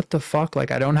like, what the fuck?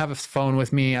 Like, I don't have a phone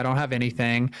with me. I don't have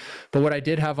anything. But what I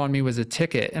did have on me was a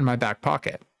ticket in my back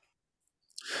pocket.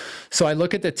 So I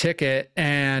look at the ticket,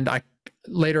 and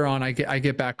later on, I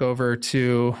get back over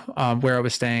to where I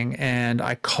was staying, and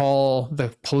I call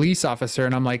the police officer,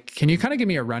 and I'm like, can you kind of give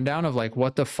me a rundown of like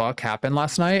what the fuck happened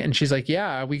last night? And she's like,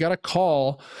 yeah, we got a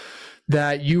call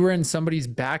that you were in somebody's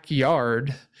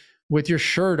backyard with your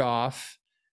shirt off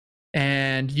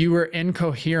and you were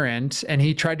incoherent, and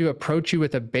he tried to approach you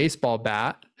with a baseball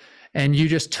bat, and you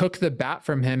just took the bat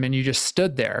from him and you just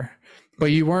stood there,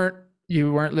 but you weren't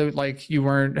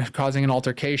causing an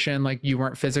altercation, like you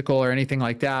weren't physical or anything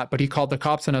like that. But he called the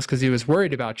cops on us because he was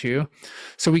worried about you.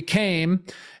 So we came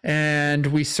and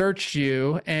we searched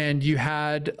you, and you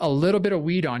had a little bit of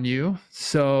weed on you.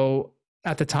 So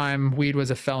at the time, weed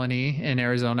was a felony in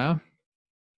Arizona.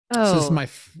 Oh, so this is my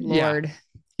Lord.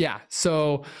 Yeah.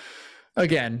 So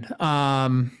again,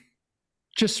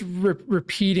 just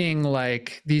repeating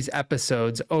like these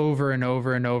episodes over and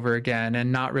over and over again,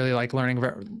 and not really like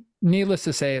learning needless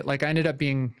to say, like I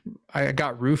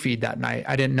got roofied that night.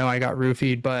 I didn't know I got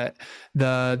roofied, but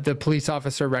the police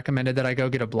officer recommended that I go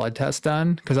get a blood test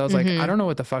done because I was like, I don't know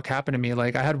what the fuck happened to me.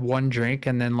 Like I had one drink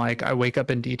and then like I wake up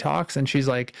in detox, and she's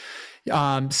like,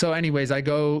 so anyways, I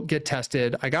go get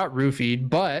tested. I got roofied,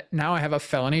 but now I have a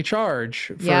felony charge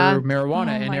for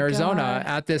marijuana in Arizona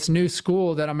at this new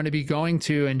school that I'm going to be going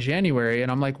to in January.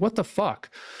 And I'm like, what the fuck?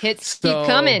 Hits keep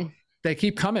coming. They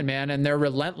keep coming, man, and they're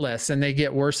relentless and they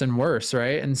get worse and worse,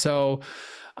 right? And so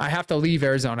I have to leave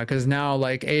Arizona because now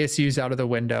like ASU's out of the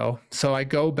window. So I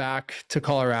go back to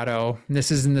Colorado.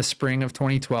 This is in the spring of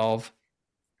 2012.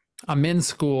 I'm in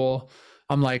school.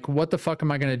 I'm like, what the fuck am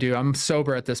I going to do? I'm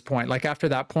sober at this point. Like after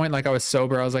that point, like I was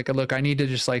sober. I was like, look, I need to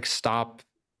just like stop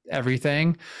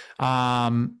everything,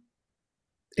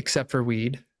 except for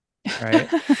weed, right?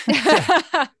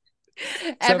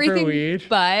 Everything weed.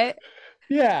 But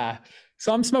yeah.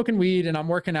 So I'm smoking weed and I'm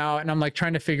working out and I'm like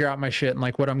trying to figure out my shit and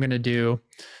like what I'm going to do.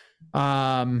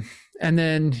 And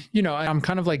then, you know, I'm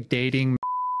kind of like dating,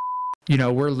 you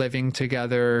know, we're living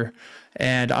together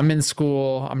and I'm in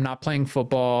school. I'm not playing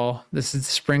football. This is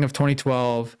the spring of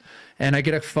 2012. And I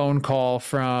get a phone call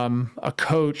from a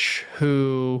coach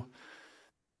who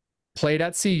played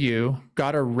at CU,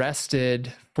 got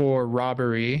arrested for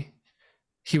robbery.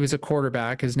 He was a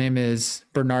quarterback. His name is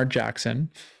Bernard Jackson.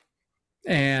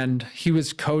 And he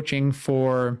was coaching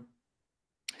for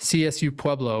CSU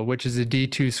Pueblo, which is a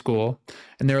D2 school.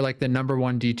 And they're like the number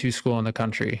one D2 school in the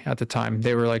country at the time.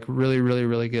 They were like really, really,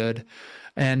 really good.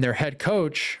 And their head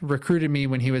coach recruited me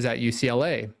when he was at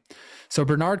UCLA. So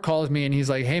Bernard calls me and he's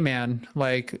like, hey man,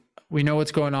 like we know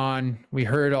what's going on. We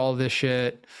heard all this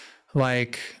shit.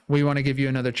 Like we want to give you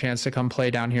another chance to come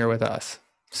play down here with us.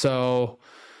 So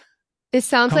this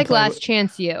sounds like Last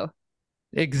Chance U.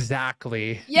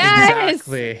 Exactly. Yes.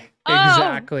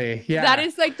 Exactly. Yeah. That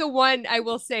is like the one, I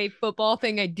will say, football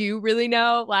thing I do really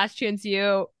know. Last Chance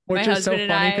U. Which is so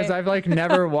funny because I've like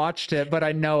never watched it, but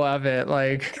I know of it.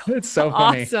 Like it's so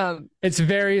funny. Awesome. It's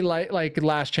very like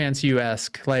Last Chance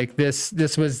U-esque. Like this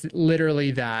was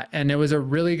literally that. And it was a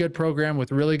really good program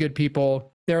with really good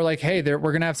people. They're like, hey,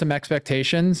 we're going to have some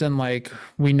expectations and like,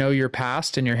 we know your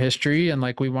past and your history and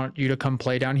like, we want you to come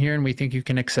play down here and we think you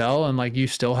can excel. And like, you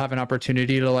still have an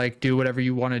opportunity to like do whatever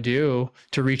you want to do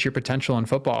to reach your potential in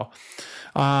football.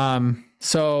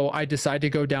 So I decided to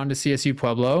go down to CSU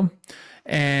Pueblo.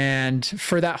 And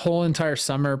for that whole entire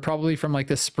summer, probably from like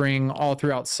the spring all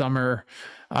throughout summer,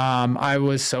 I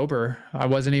was sober. I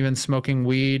wasn't even smoking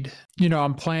weed. You know,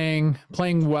 I'm playing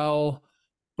well.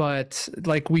 But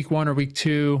like week 1 or week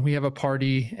 2, we have a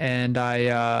party and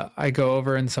I go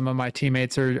over and some of my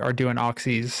teammates are doing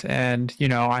oxys. And, you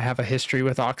know, I have a history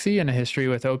with oxy and a history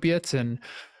with opiates and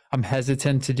I'm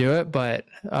hesitant to do it. But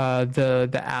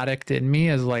the addict in me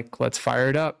is like, let's fire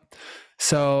it up.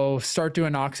 So start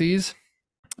doing oxys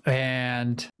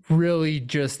and really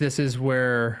just this is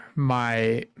where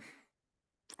my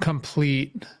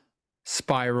complete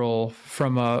spiral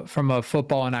from a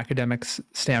football and academics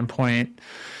standpoint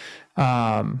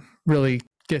really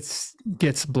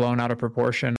gets blown out of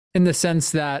proportion in the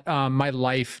sense that my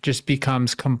life just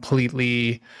becomes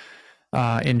completely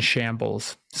in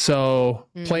shambles. So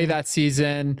play that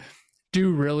season,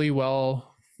 do really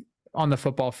well on the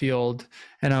football field,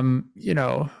 and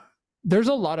there's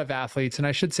a lot of athletes, and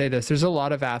I should say this, there's a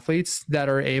lot of athletes that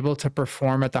are able to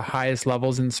perform at the highest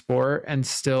levels in sport and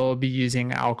still be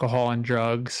using alcohol and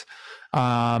drugs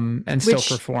and still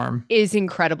perform. Is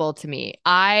incredible to me.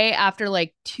 I, after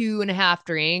like 2.5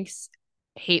 drinks,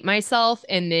 hate myself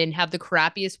and then have the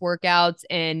crappiest workouts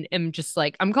and am just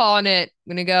like, I'm calling it.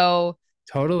 I'm going to go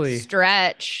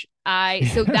stretch.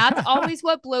 So that's always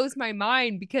what blows my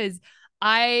mind because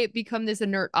I become this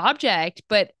inert object,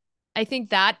 but I think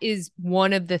that is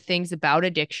one of the things about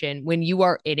addiction. When you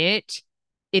are in it,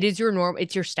 it is your norm.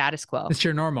 It's your status quo. It's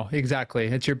your normal. Exactly.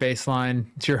 It's your baseline.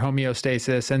 It's your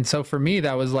homeostasis. And so for me,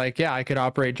 that was like, yeah, I could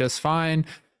operate just fine,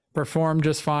 perform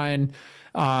just fine.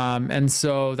 And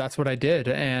so that's what I did.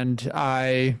 And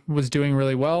I was doing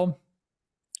really well.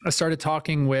 I started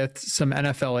talking with some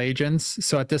NFL agents.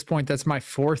 So at this point, that's my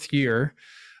 4th year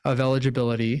of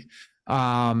eligibility.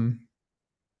 And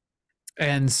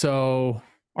so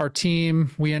our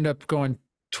team, we end up going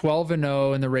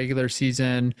 12-0 in the regular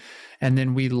season, and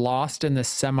then we lost in the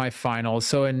semifinals.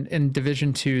 So in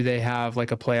Division II, they have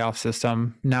like a playoff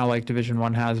system now, like Division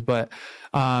I has, but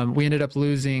we ended up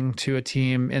losing to a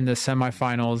team in the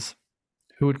semifinals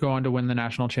who would go on to win the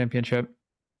national championship.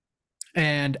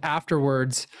 And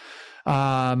afterwards,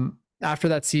 after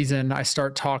that season, I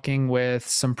start talking with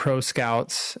some pro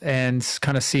scouts and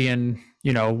kind of seeing,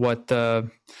 what the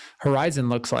horizon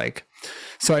looks like.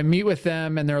 So I meet with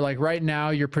them and they're like, right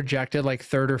now you're projected like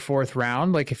third or fourth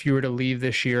round. Like if you were to leave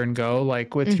this year and go,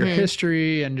 like with your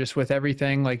history and just with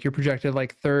everything, like you're projected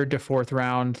like third to fourth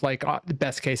round, like the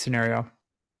best case scenario.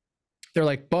 They're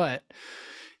like, but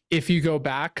if you go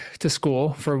back to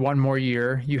school for one more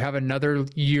year, you have another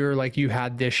year like you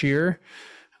had this year.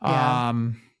 Yeah.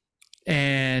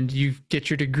 And you get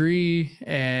your degree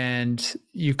and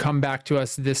you come back to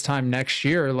us this time next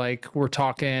year, like we're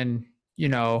talking, you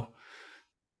know,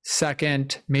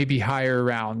 second, maybe higher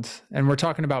rounds. And we're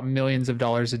talking about millions of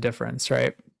dollars of difference,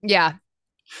 right? Yeah.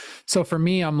 So for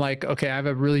me, I'm like, okay, I have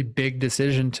a really big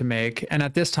decision to make. And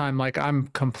at this time, like I'm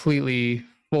completely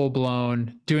full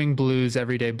blown doing blues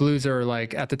every day. Blues are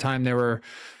like, at the time they were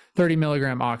 30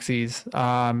 milligram oxys.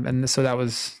 And so that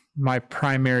was my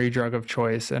primary drug of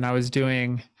choice. And I was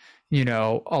doing, you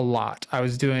know, a lot. I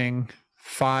was doing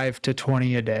 5 to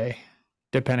 20 a day,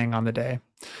 depending on the day.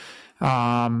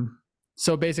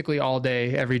 So basically all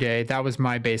day, every day, that was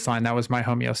my baseline. That was my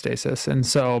homeostasis. And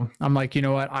so I'm like, you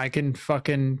know what? I can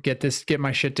fucking get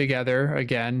my shit together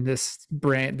again. This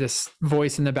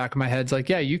voice in the back of my head's like,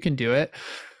 yeah, you can do it.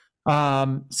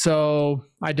 So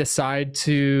I decide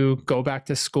to go back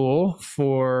to school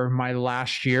for my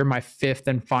last year, my 5th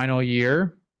and final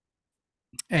year,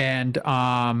 and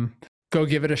go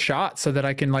give it a shot so that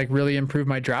I can like really improve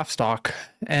my draft stock.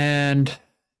 And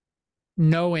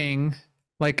knowing,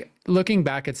 like looking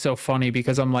back, it's so funny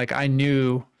because I'm like, I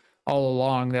knew all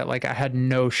along that like I had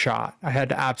no shot. I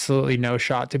had absolutely no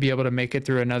shot to be able to make it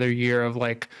through another year of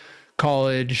like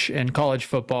college and college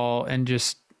football and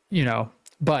just, you know.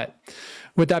 But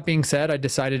with that being said, I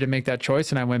decided to make that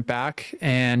choice and I went back.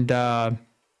 And the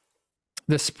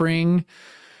spring,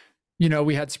 you know,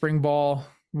 we had spring ball.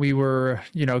 We were,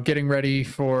 you know, getting ready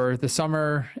for the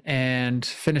summer and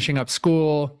finishing up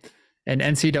school. And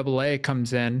NCAA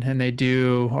comes in and they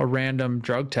do a random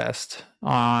drug test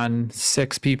on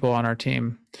 6 people on our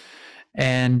team.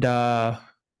 And, you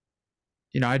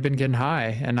know, I'd been getting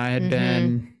high and I had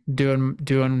been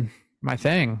doing my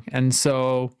thing. And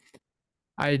so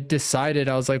I decided,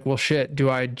 I was like, well, shit, do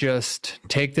I just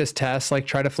take this test, like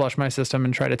try to flush my system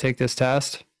and try to take this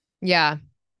test? Yeah.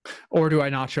 Or do I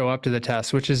not show up to the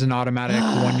test, which is an automatic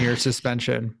 1-year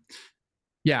suspension?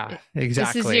 Yeah,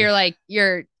 exactly. This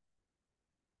is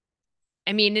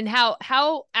I mean, and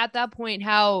how at that point,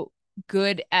 how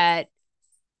good at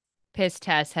piss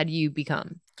tests had you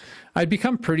become? I'd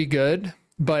become pretty good,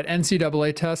 but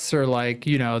NCAA tests are like,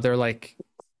 you know, they're like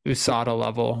USADA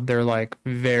level. They're like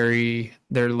they're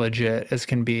legit as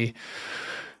can be.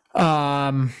 So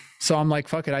I'm like,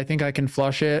 fuck it. I think I can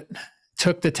flush it.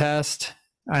 Took the test.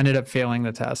 I ended up failing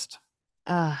the test.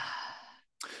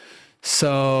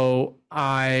 So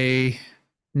I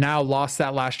now lost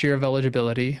that last year of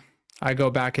eligibility. I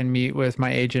go back and meet with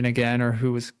my agent again, or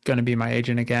who was going to be my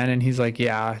agent again. And he's like,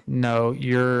 yeah, no,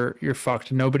 you're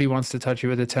fucked. Nobody wants to touch you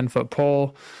with a 10-foot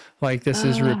pole. Like this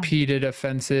is repeated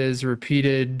offenses,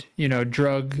 repeated, you know,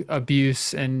 drug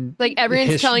abuse. And like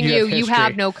everyone's telling you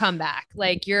have no comeback.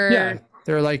 Like yeah,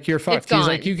 they're like, you're fucked. He's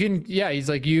like, he's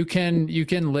like, you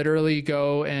can literally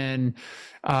go and,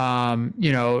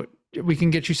 you know, we can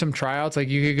get you some tryouts. Like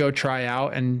you could go try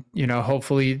out and, you know,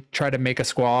 hopefully try to make a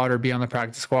squad or be on the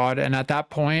practice squad. And at that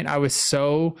point I was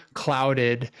so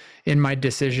clouded in my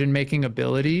decision-making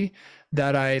ability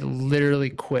that I literally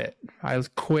quit. I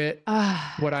quit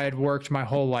what I had worked my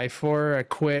whole life for. I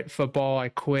quit football. I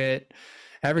quit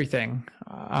everything.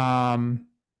 And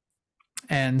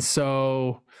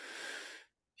so,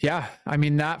 yeah, I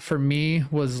mean, that for me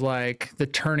was like the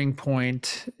turning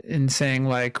point in saying,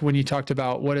 like, when you talked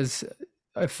about what does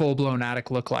a full-blown addict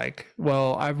look like?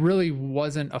 Well, I really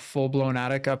wasn't a full-blown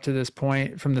addict up to this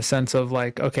point, from the sense of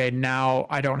like, okay, now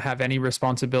I don't have any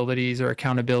responsibilities or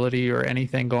accountability or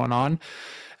anything going on.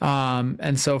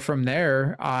 And so from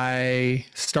there, I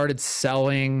started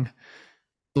selling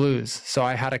blues. So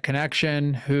I had a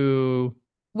connection who...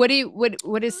 What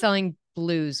is selling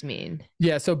blues mean?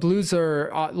 Yeah, so blues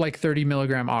are like 30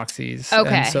 milligram oxys.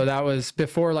 Okay. And so that was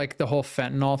before like the whole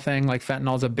fentanyl thing. Like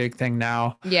fentanyl's a big thing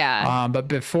now. Yeah. But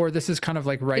before, this is kind of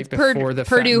like it's before the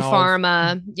Purdue fentanyl.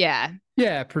 Pharma. Yeah.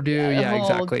 Yeah, Purdue. Yeah,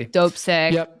 exactly. Dope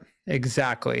sick. Yep,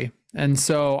 exactly. And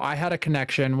so I had a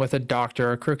connection with a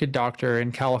doctor, a crooked doctor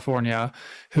in California,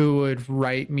 who would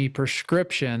write me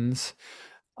prescriptions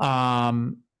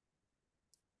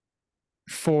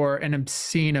for an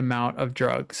obscene amount of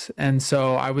drugs. And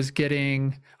so I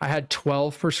had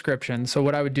 12 prescriptions. So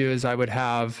what I would do is I would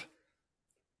have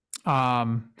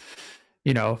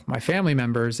my family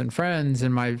members and friends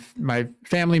and my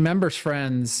family members'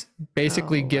 friends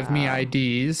basically give me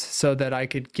IDs so that I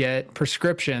could get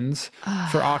prescriptions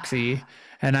for Oxy.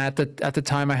 And at the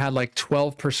time I had like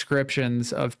 12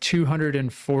 prescriptions of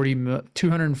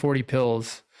 240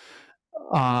 pills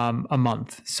a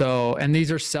month. So, and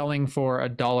these are selling for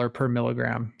 $1 per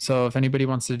milligram. So if anybody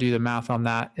wants to do the math on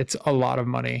that, it's a lot of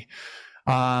money.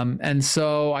 And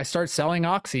so I start selling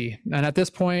Oxy. And at this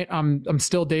point, I'm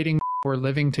still dating. We're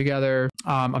living together.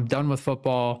 I'm done with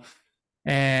football.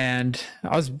 And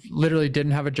I was literally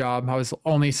didn't have a job. I was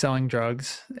only selling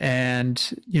drugs. And,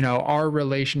 our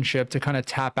relationship, to kind of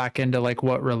tap back into like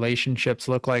what relationships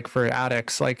look like for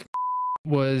addicts, like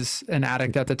was an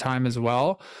addict at the time as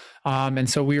well. And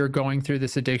so we were going through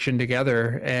this addiction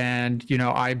together. And,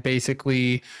 I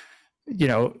basically,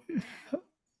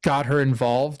 got her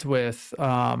involved with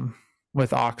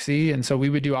Oxy. And so we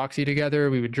would do Oxy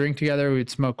together. We would drink together. We would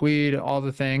smoke weed, all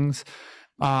the things.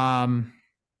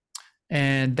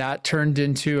 And that turned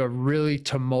into a really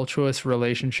tumultuous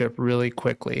relationship really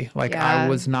quickly. Like I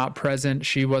was not present.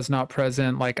 She was not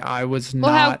present. Like I was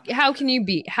not. How can you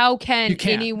be? How can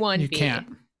anyone be?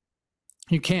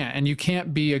 You can't. And you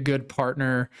can't be a good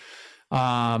partner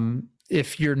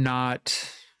if you're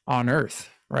not on Earth.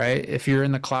 Right? If you're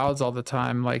in the clouds all the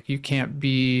time, like you can't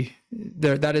be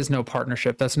there. That is no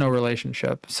partnership. That's no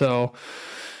relationship. So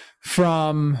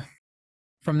from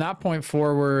that point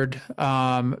forward,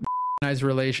 nice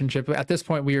relationship. At this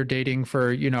point, we were dating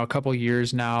for, a couple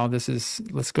years now.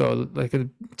 Let's go like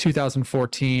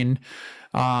 2014.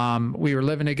 We were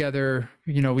living together.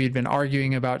 We'd been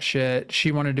arguing about shit.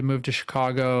 She wanted to move to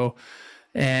Chicago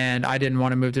and I didn't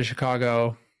want to move to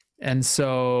Chicago. And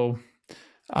so,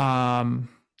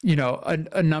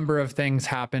 a number of things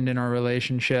happened in our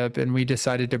relationship and we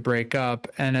decided to break up.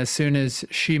 And as soon as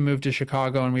she moved to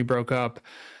Chicago and we broke up,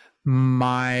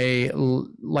 say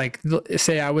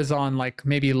I was on like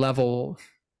maybe level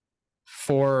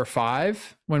 4 or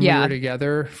 5 when we were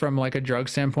together from like a drug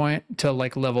standpoint to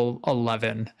like level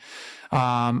 11.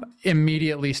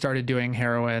 Immediately started doing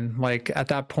heroin. Like at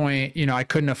that point, I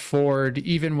couldn't afford,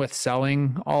 even with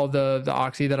selling all the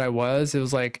Oxy that I was, it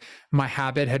was like my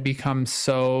habit had become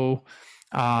so,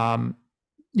 my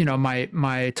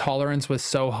tolerance was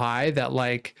so high that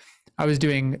like I was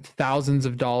doing thousands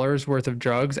of dollars worth of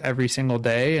drugs every single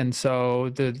day. And so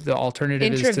the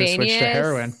alternative is to switch to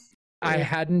heroin. I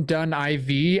hadn't done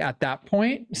IV at that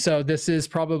point. So this is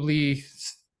probably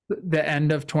the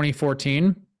end of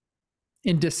 2014.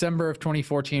 In December of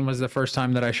 2014 was the first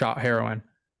time that I shot heroin.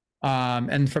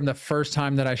 And from the first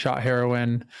time that I shot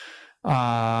heroin,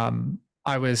 I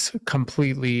was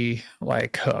completely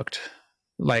like hooked.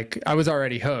 Like I was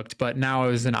already hooked, but now I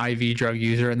was an IV drug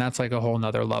user and that's like a whole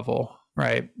nother level,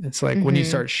 right? It's like when you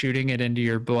start shooting it into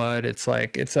your blood, it's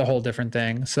like, it's a whole different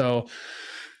thing. So,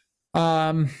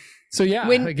 again,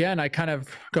 I kind of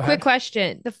go ahead. Quick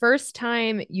question. The first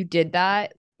time you did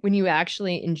that, when you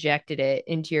actually injected it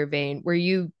into your vein,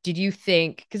 did you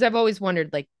think, because I've always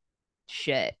wondered like,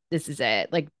 shit, this is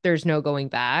it. Like there's no going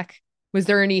back. Was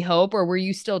there any hope or were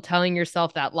you still telling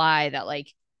yourself that lie that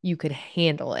like you could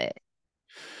handle it?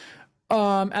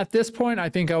 At this point, I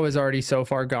think I was already so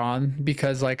far gone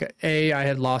because like, I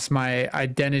had lost my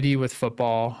identity with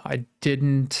football. I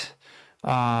didn't,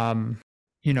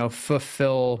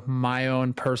 fulfill my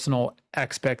own personal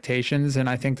expectations. And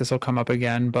I think this will come up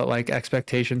again, but like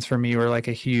expectations for me were like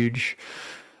a huge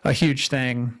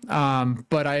thing.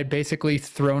 But I had basically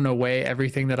thrown away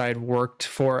everything that I had worked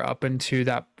for up until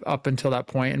that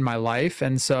point in my life.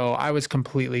 And so I was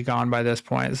completely gone by this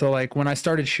point. So like when I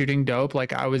started shooting dope,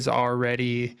 like I was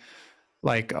already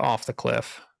like off the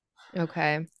cliff.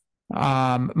 Okay.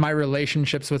 My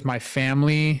relationships with my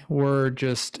family were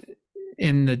just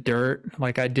in the dirt.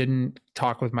 Like I didn't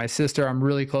talk with my sister. I'm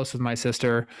really close with my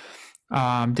sister.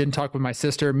 Didn't talk with my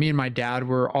sister. Me and my dad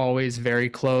were always very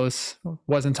close.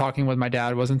 Wasn't talking with my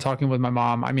dad, wasn't talking with my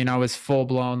mom. I mean, I was full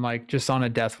blown, like just on a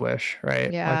death wish,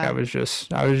 right? Yeah. Like I was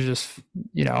just, I was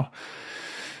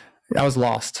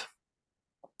lost.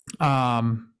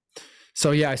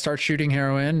 So yeah, I start shooting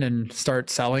heroin and start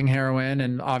selling heroin.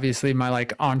 And obviously my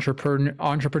like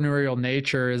entrepreneurial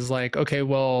nature is like, okay,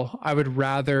 well, I would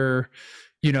rather,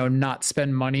 not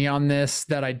spend money on this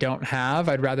that I don't have.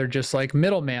 I'd rather just like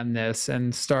middleman this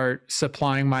and start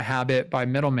supplying my habit by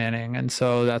middlemaning. And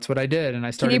so that's what I did. And I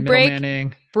started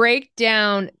middlemaning. Break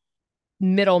down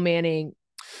middlemaning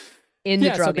in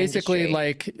the drug industry.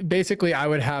 industry. Basically I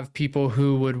would have people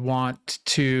who would want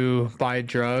to buy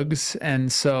drugs.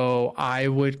 And so I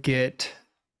would get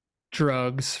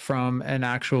drugs from an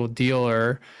actual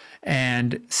dealer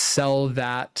and sell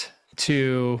that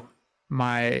to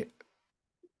my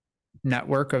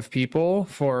network of people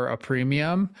for a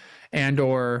premium, and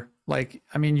or like,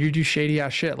 I mean, you do shady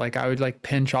ass shit. Like I would like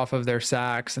pinch off of their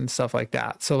sacks and stuff like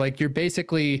that. So like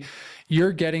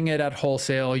you're getting it at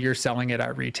wholesale, you're selling it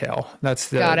at retail. That's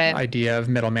the idea of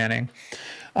middlemaning.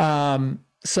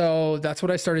 So that's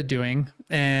what I started doing,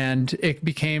 and it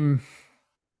became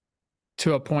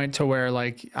to a point to where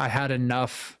like I had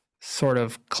enough sort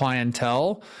of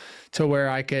clientele to where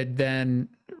I could then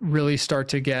really start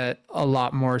to get a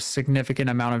lot more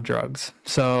significant amount of drugs.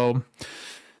 So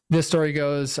this story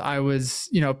goes, I was,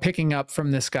 picking up from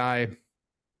this guy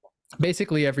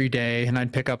basically every day, and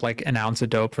I'd pick up like an ounce of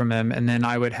dope from him. And then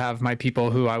I would have my people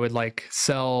who I would like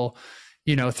sell,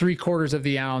 3/4 of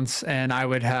the ounce, and I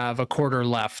would have a quarter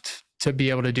left to be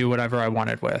able to do whatever I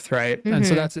wanted with. Right. Mm-hmm. And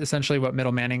so that's essentially what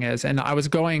middlemaning is. And I was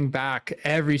going back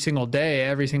every single day.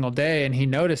 And he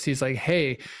noticed, he's like,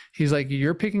 hey, he's like,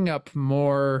 you're picking up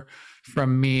more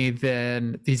from me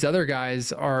than these other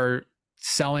guys are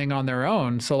selling on their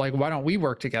own. So like, why don't we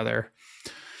work together?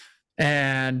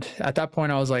 And at that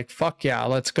point I was like, fuck yeah,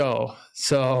 let's go.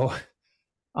 So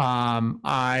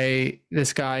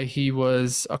this guy, he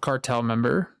was a cartel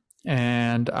member,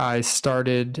 and I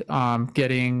started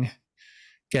getting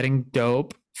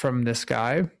dope from this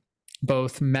guy,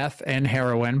 both meth and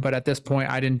heroin. But at this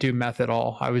point I didn't do meth at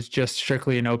all. I was just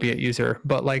strictly an opiate user.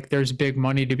 But like there's big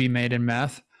money to be made in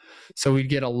meth. So we'd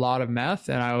get a lot of meth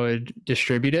and I would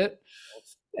distribute it.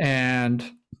 And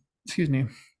excuse me.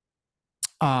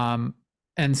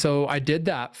 And so I did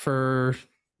that for,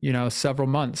 several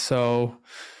months. So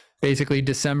basically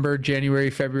December, January,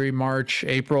 February, March,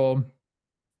 April,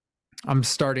 I'm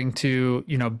starting to,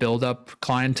 build up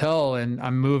clientele, and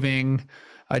I'm moving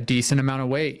a decent amount of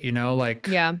weight,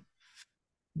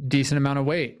 decent amount of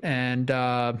weight. And,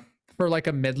 for like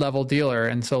a mid-level dealer.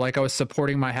 And so like I was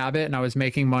supporting my habit, and I was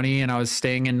making money, and I was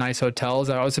staying in nice hotels.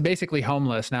 I was basically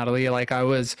homeless, Natalie. Like I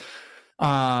was,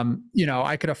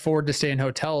 I could afford to stay in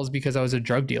hotels because I was a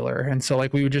drug dealer. And so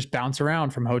like we would just bounce around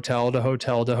from hotel to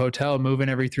hotel to hotel, moving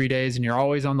every 3 days, and you're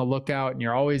always on the lookout, and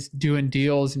you're always doing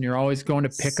deals, and you're always going to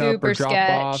pick up or drop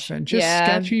off, and just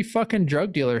sketchy fucking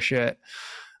drug dealer shit.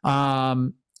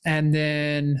 And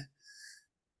then,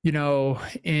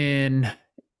 in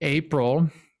April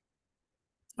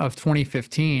of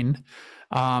 2015,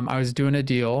 I was doing a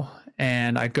deal,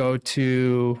 and I go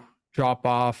to drop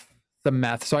off the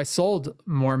meth. So I sold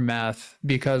more meth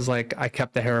because like I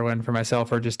kept the heroin for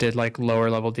myself, or just did like lower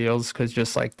level deals because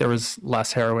just like there was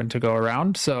less heroin to go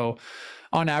around. So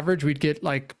on average, we'd get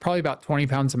like probably about 20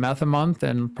 pounds of meth a month,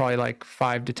 and probably like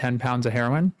 5 to 10 pounds of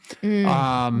heroin.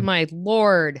 My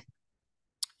Lord.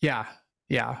 Yeah.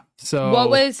 Yeah. So what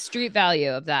was street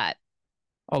value of that?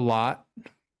 A lot.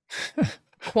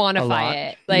 Quantify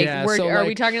it. Like, are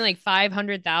we talking like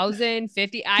 500,000,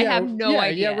 50? I have no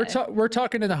idea. Yeah, we're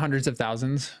talking in the hundreds of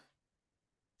thousands.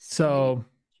 So,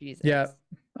 Jesus. Yeah.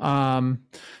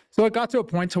 So it got to a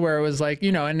point to where it was like,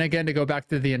 and again, to go back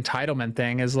to the entitlement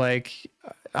thing, is like,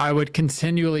 I would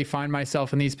continually find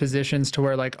myself in these positions to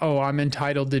where like, oh, I'm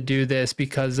entitled to do this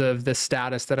because of the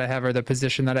status that I have, or the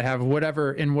position that I have,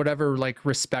 whatever like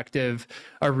respective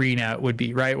arena it would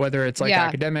be, right? Whether it's like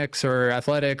academics or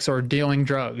athletics or dealing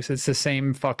drugs, it's the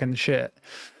same fucking shit.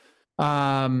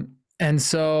 And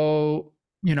so,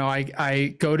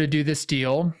 I go to do this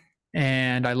deal,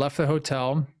 and I left the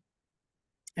hotel,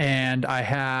 and I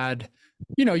had,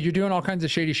 you're doing all kinds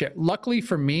of shady shit. Luckily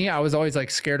for me, I was always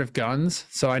like scared of guns.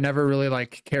 So I never really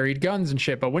like carried guns and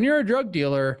shit. But when you're a drug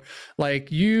dealer, like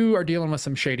you are dealing with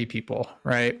some shady people,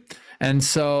 right? And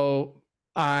so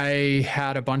I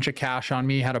had a bunch of cash on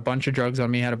me, had a bunch of drugs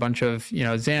on me, had a bunch of,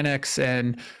 Xanax.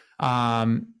 And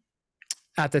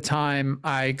at the time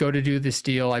I go to do this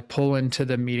deal, I pull into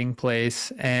the meeting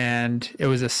place, and it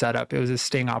was a setup. It was a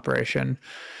sting operation.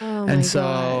 Oh my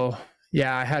God.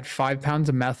 Yeah, I had 5 pounds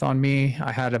of meth on me.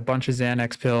 I had a bunch of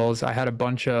Xanax pills. I had a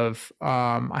bunch of,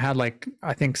 I had like,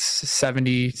 I think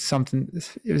 70 something,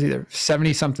 it was either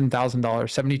 70 something thousand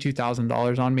dollars,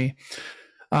 $72,000 on me.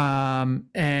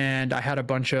 And I had a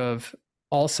bunch of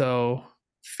also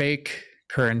fake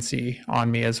currency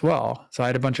on me as well. So I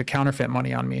had a bunch of counterfeit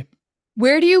money on me.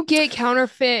 Where do you get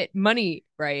counterfeit money,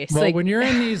 Bryce? Well, like, when you're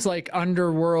in these like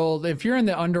underworld, if you're in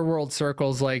the underworld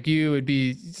circles, like you'd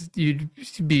be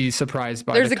surprised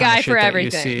by there's a guy for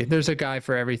everything. You see. There's a guy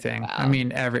for everything. Wow. I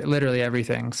mean, literally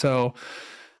everything. So,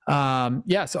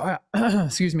 so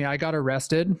excuse me, I got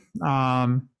arrested.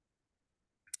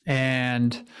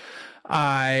 And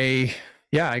I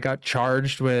got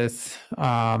charged with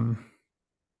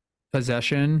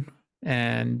possession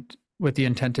and with the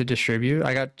intent to distribute.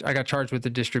 I got charged with the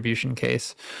distribution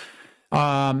case.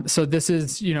 So this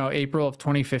is, April of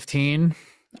 2015.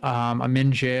 I'm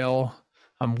in jail.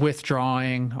 I'm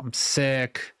withdrawing. I'm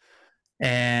sick.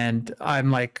 And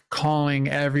I'm like calling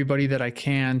everybody that I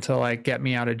can to like get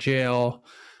me out of jail.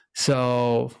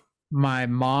 So my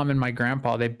mom and my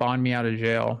grandpa, they bond me out of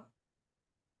jail.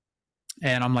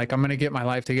 And I'm like, I'm going to get my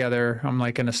life together. I'm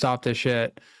like going to stop this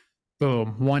shit.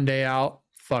 Boom. One day out,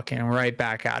 fucking right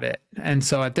back at it. And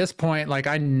so at this point, like,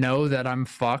 I know that I'm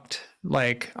fucked.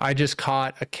 Like, I just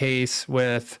caught a case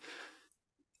with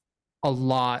a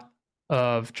lot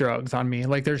of drugs on me.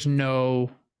 Like, there's no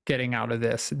getting out of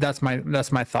this. That's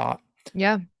my thought.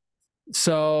 Yeah.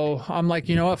 So I'm like,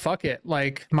 you know what, fuck it.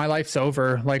 Like, my life's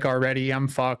over, like, already. I'm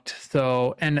fucked.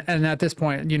 So and at this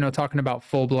point, talking about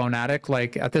full-blown addict,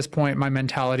 like, at this point my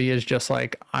mentality is just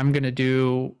like, I'm gonna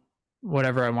do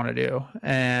whatever I want to do.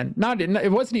 And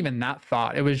it wasn't even that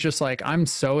thought. It was just like, I'm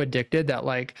so addicted that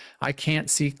like I can't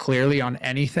see clearly on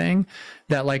anything,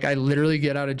 that like I literally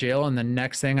get out of jail and the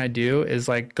next thing I do is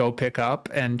like go pick up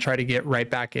and try to get right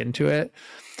back into it.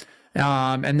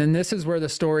 And then this is where the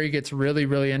story gets really,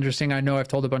 really interesting. I know I've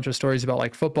told a bunch of stories about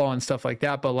like football and stuff like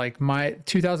that, but like my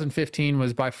 2015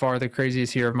 was by far the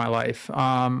craziest year of my life.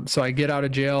 So I get out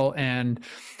of jail and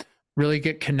really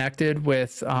get connected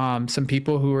with some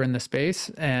people who were in the space.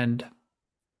 And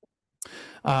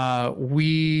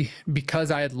because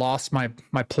I had lost my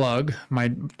plug,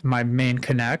 my main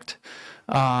connect,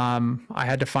 I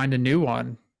had to find a new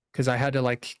one, because I had to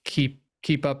like keep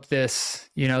up this,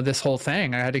 this whole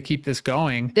thing. I had to keep this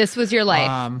going. This was your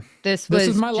life. This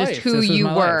was my just life. who This was you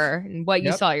my were life. and what you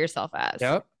Yep. saw yourself as.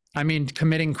 Yep. I mean,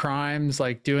 committing crimes,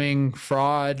 like doing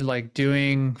fraud, like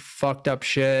doing fucked up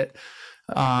shit,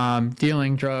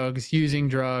 dealing drugs, using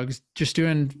drugs, just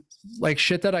doing like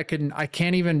shit that I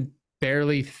can't even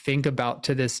barely think about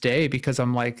to this day, because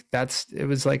I'm like, it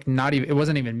was like not even, it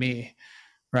wasn't even me.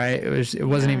 Right. It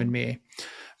wasn't even me.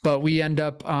 But we end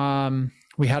up,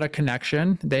 we had a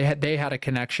connection. They had a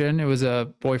connection. It was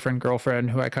a boyfriend,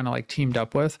 girlfriend who I kind of like teamed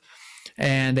up with,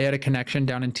 and they had a connection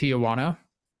down in Tijuana.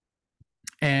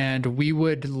 And we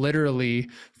would literally,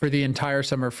 for the entire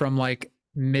summer, from like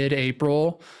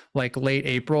mid-April, like late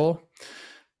April,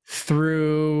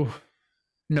 through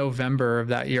November of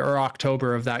that year, or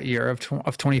October of that year of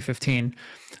 2015,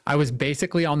 I was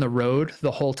basically on the road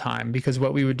the whole time, because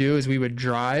what we would do is we would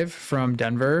drive from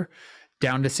Denver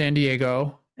down to San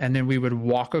Diego, and then we would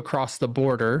walk across the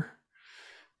border.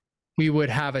 We would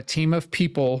have a team of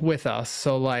people with us.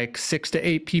 So like 6 to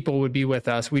 8 people would be with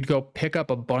us. We'd go pick up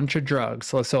a bunch of drugs.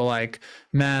 So like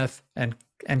meth and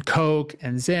coke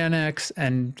and Xanax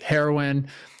and heroin.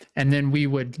 And then we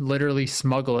would literally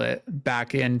smuggle it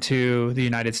back into the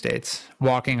United States,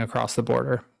 walking across the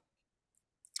border.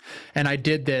 And I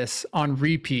did this on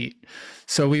repeat.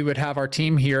 So we would have our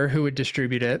team here who would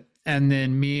distribute it. And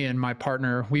then me and my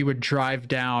partner, we would drive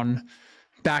down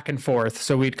back and forth.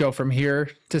 So we'd go from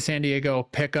here to San Diego,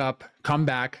 pick up, come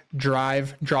back,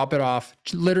 drive, drop it off,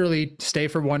 literally stay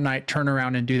for one night, turn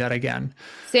around and do that again.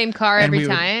 Same car every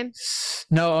time?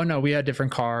 No, we had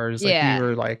different cars. Like we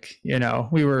were like,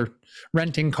 we were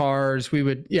renting cars. We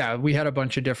had a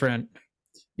bunch of different,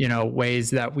 ways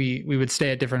that we would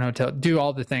stay at different hotels, do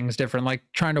all the things different, like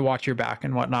trying to watch your back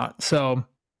and whatnot. So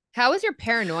how was your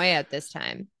paranoia at this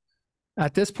time?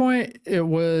 At this point,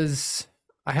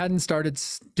 I hadn't started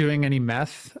doing any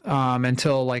meth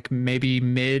until like maybe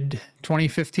mid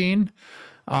 2015.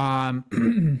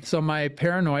 So my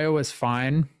paranoia was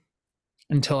fine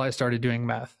until I started doing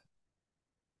meth.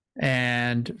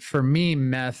 And for me,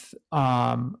 meth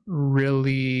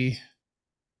really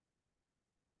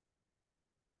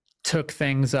took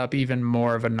things up even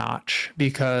more of a notch,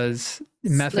 because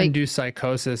meth-induced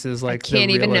psychosis is like, I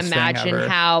can't even imagine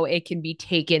how it can be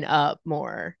taken up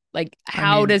more. Like,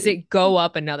 how does it go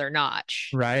up another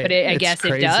notch? Right. But I guess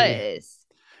crazy.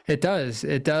 It does.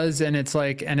 And it's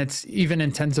like, and it's even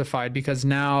intensified, because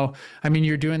now,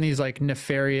 you're doing these like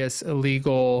nefarious,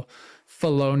 illegal,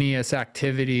 felonious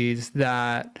activities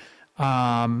that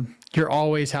you're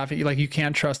always having, like, you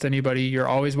can't trust anybody. You're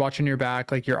always watching your back.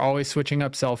 Like, you're always switching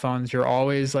up cell phones. You're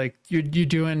always like, you're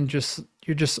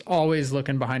just always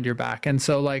looking behind your back. And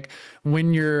so like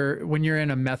when you're in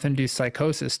a meth-induced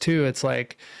psychosis too, it's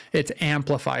like, it's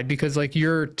amplified, because like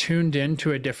you're tuned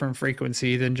into a different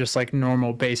frequency than just like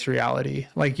normal base reality.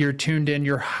 Like you're tuned in,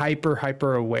 you're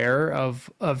hyper aware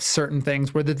of certain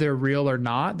things, whether they're real or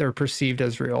not, they're perceived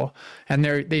as real, and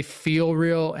they feel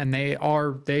real, and they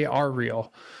are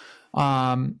real.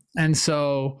 And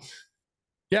so,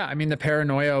 yeah, the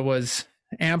paranoia was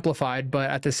amplified, but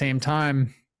at the same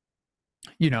time,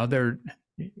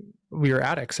 we were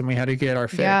addicts and we had to get our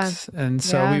Yeah. fix. And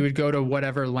so Yeah. we would go to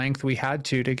whatever length we had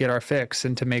to get our fix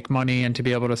and to make money and to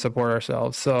be able to support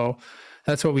ourselves. So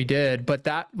that's what we did. But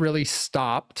that really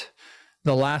stopped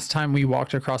the last time we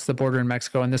walked across the border in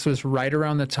Mexico. And this was right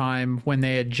around the time when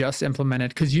they had just implemented,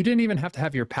 because you didn't even have to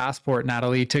have your passport,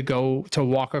 Natalie, to go to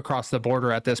walk across the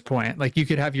border at this point. Like you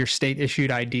could have your state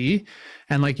issued ID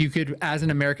and like you could, as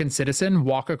an American citizen,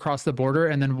 walk across the border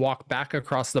and then walk back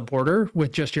across the border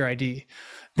with just your ID.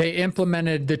 They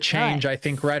implemented the change, I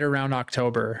think, right around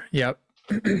October. Yep.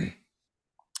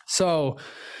 So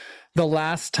the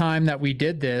last time that we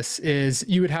did this is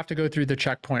you would have to go through the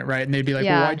checkpoint, right? And they'd be like,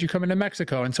 well, why'd you come into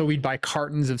Mexico? And so we'd buy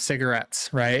cartons of cigarettes,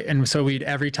 right? And so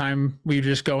every time we'd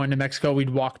just go into Mexico, we'd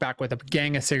walk back with a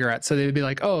gang of cigarettes. So they'd be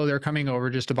like, oh, they're coming over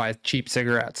just to buy cheap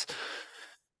cigarettes.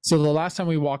 So the last time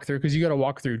we walked through, because you got to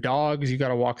walk through dogs, you got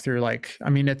to walk through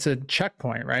it's a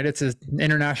checkpoint, right? It's an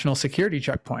international security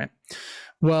checkpoint.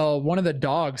 Well, one of the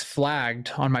dogs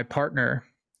flagged on my partner.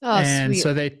 Oh, and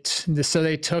sweet. so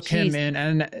they took him in,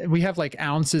 and we have like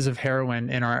ounces of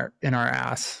heroin in our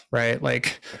ass, right?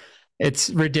 Like it's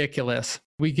ridiculous.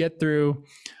 We get through,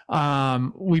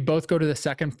 we both go to the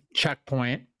second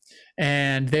checkpoint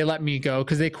and they let me go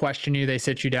because they question you, they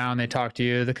sit you down, they talk to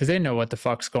you because they know what the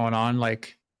fuck's going on.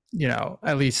 Like, you know,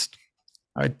 at least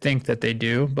I would think that they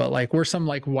do, but like we're some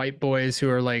like white boys who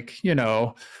are like, you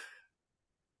know,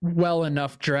 well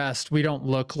enough dressed. We don't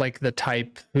look like the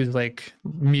type who's like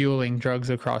muling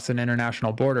drugs across an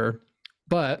international border.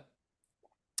 But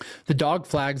the dog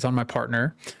flags on my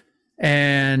partner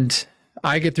and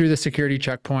I get through the security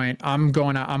checkpoint. I'm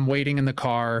going out, I'm waiting in the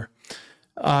car.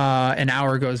 An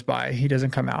hour goes by, he doesn't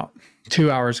come out.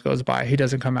 2 hours goes by, he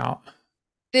doesn't come out.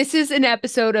 This is an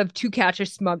episode of To Catch a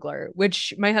Smuggler,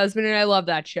 which my husband and I love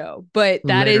that show, but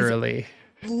that literally.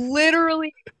 is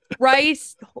literally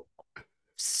Bryce.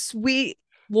 Sweet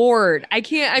Lord. I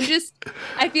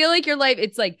feel like your life,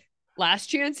 it's like last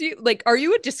chance you, like, are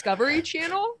you a Discovery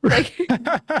Channel? Like,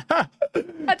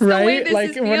 that's right? the way this like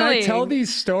is when feeling. I tell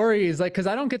these stories, like, because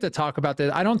I don't get to talk about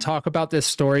this. I don't talk about this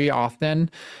story often.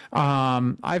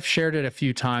 I've shared it a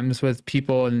few times with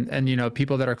people and, you know,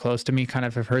 people that are close to me kind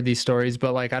of have heard these stories,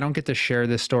 but like, I don't get to share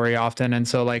this story often. And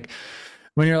so like,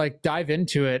 when you're like, dive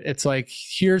into it, it's like,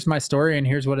 here's my story and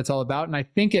here's what it's all about. And I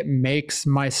think it makes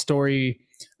my story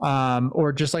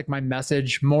or just like my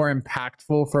message more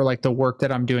impactful for like the work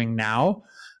that I'm doing now.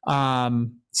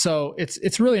 So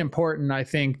it's really important, I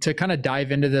think, to kind of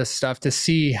dive into this stuff to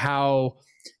see how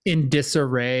in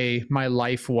disarray my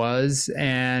life was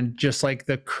and just like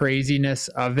the craziness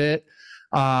of it.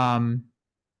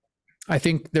 I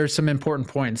think there's some important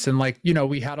points and like, you know,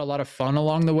 we had a lot of fun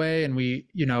along the way and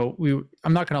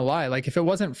I'm not going to lie. Like if it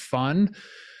wasn't fun,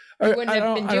 you wouldn't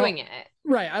have been doing it.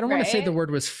 Right. I don't want to say the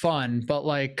word was fun, but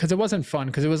like, cause it wasn't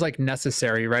fun, cause it was like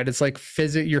necessary, right? It's like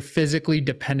you're physically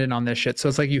dependent on this shit. So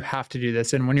it's like, you have to do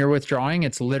this. And when you're withdrawing,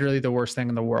 it's literally the worst thing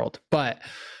in the world. But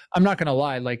I'm not going to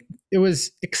lie. Like it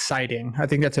was exciting. I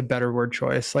think that's a better word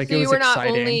choice. Like so it was you were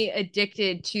exciting. not only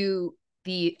addicted to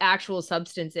the actual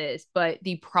substances, but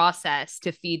the process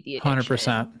to feed the addiction.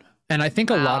 100%. And I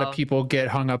think a lot of people get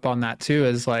hung up on that too,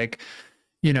 is like,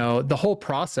 you know, the whole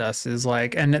process is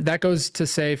like, and that goes to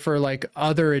say for like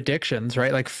other addictions,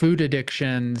 right? Like food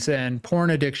addictions and porn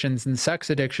addictions and sex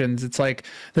addictions. It's like,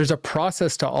 there's a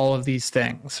process to all of these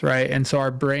things, right? And so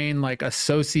our brain like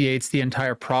associates the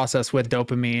entire process with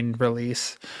dopamine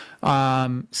release.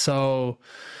 So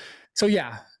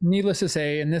yeah, needless to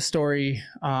say, in this story,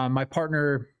 my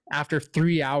partner, after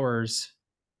 3 hours,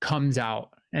 comes out.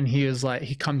 And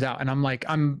he comes out and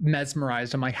I'm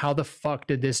mesmerized. I'm like, how the fuck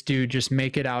did this dude just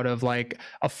make it out of like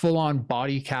a full-on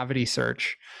body cavity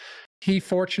search? He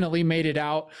fortunately made it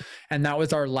out. And that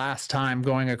was our last time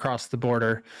going across the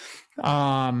border.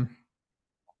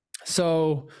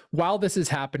 So while this is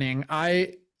happening,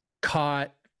 I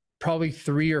caught probably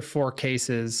 3 or 4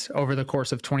 cases over the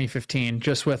course of 2015,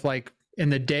 just with like in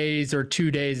the days or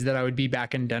 2 days that I would be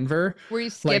back in Denver. Were you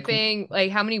skipping like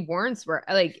how many warrants were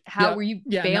like how were you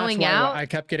bailing out? I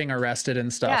kept getting arrested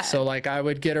and stuff. Yeah. So like I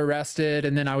would get arrested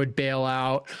and then I would bail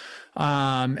out.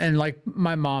 And like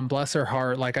my mom, bless her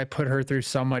heart, like I put her through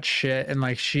so much shit and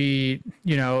like she,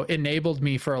 you know, enabled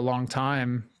me for a long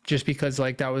time just because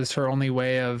like that was her only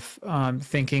way of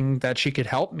thinking that she could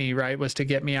help me, right, was to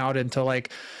get me out into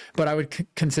like, but I would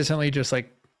consistently just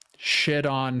like shit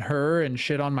on her and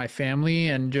shit on my family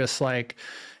and just like,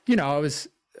 you know, I was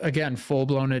again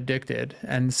full-blown addicted.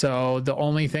 And so the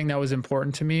only thing that was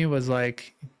important to me was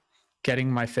like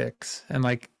getting my fix and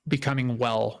like becoming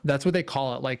well. That's what they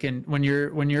call it. Like when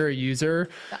you're a user,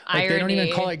 like they don't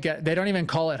even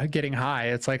call it getting high.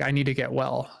 It's like, I need to get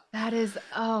well. That is,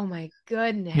 oh my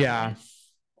goodness. Yeah.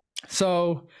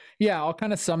 So yeah, I'll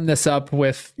kind of sum this up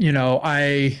with,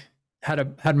 I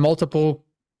had multiple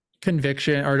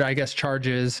conviction, or I guess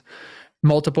charges,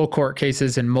 multiple court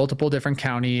cases in multiple different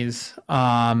counties.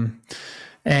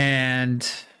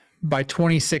 And by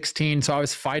 2016, so I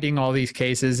was fighting all these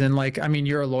cases, and like, I mean,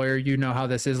 you're a lawyer, you know how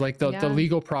this is. Like the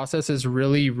legal process is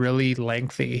really, really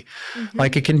lengthy.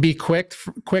 Like it can be quick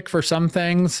for some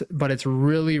things, but it's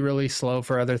really, really slow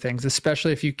for other things,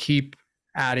 especially if you keep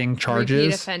adding charges.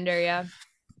 Repeat offender, yeah.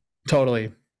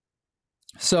 Totally.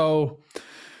 So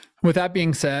with that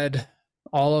being said,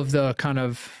 all of the kind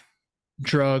of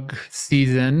drug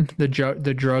season, the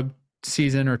drug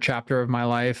season or chapter of my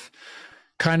life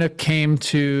kind of came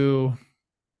to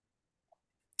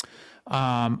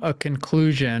a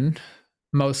conclusion,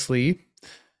 mostly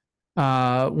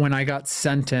when I got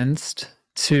sentenced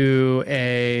to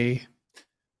I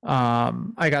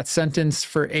got sentenced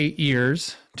for 8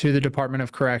 years to the Department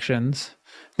of Corrections.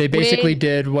 They basically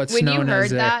did what's known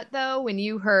as when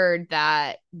you heard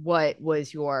that, what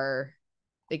was your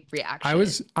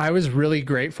reaction? I was really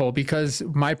grateful, because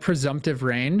my presumptive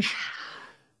range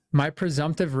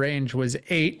was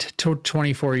 8 to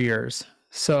 24 years.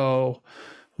 So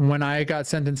when I got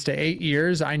sentenced to 8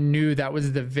 years, I knew that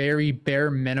was the very bare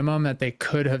minimum that they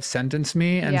could have sentenced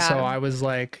me. And so I was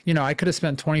like, I could have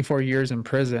spent 24 years in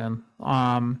prison.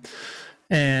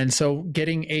 And so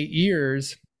getting 8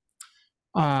 years,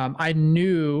 I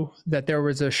knew that there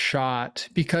was a shot,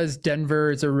 because Denver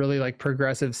is a really like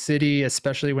progressive city,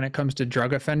 especially when it comes to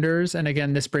drug offenders. And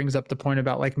again, this brings up the point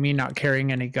about like me not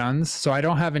carrying any guns. So I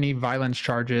don't have any violence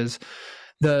charges.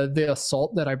 The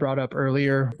assault that I brought up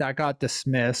earlier, that got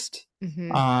dismissed.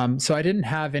 So I didn't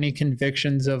have any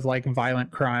convictions of like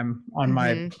violent crime on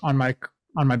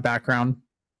my background.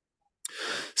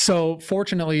 So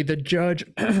fortunately, the judge,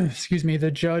 give me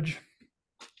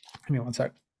one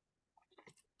sec.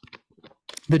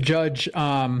 The judge,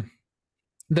 the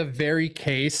very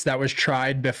case that was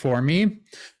tried before me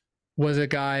was a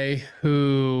guy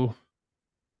who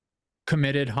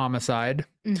committed homicide.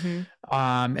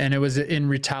 And it was in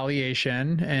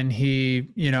retaliation, and he,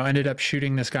 ended up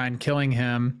shooting this guy and killing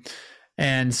him.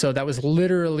 And so that was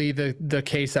literally the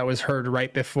case that was heard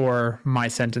right before my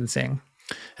sentencing.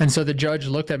 And so the judge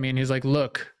looked at me and he's like,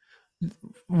 look,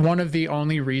 one of the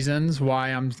only reasons why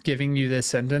I'm giving you this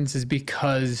sentence is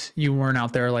because you weren't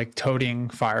out there like toting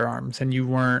firearms, and you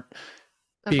weren't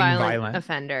being violent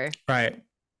offender. Right.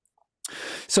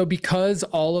 So because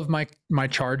all of my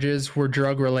charges were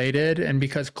drug related, and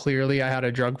because clearly I had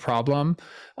a drug problem,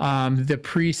 the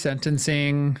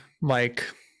pre-sentencing like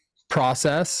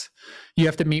process, you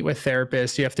have to meet with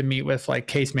therapists, you have to meet with like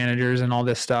case managers and all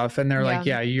this stuff. And they're like,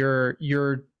 yeah,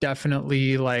 you're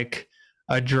definitely like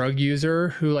a drug user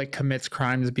who like commits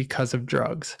crimes because of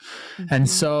drugs. And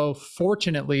so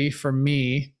fortunately for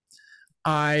me,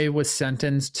 I was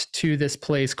sentenced to this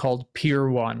place called Pier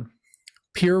 1.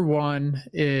 Pier 1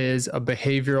 is a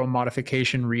behavioral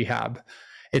modification rehab.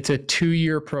 It's a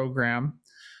 2-year program.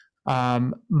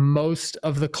 Most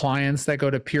of the clients that go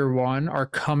to Pier 1 are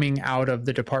coming out of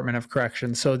the Department of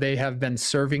Corrections. So they have been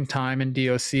serving time in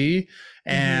DOC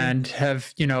and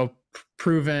have,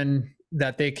 proven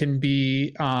that they can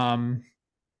be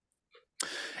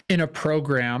in a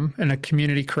program, in a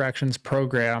community corrections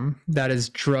program that is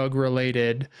drug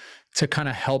related, to kind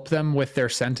of help them with their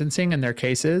sentencing and their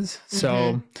cases.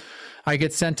 So I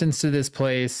get sentenced to this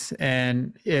place,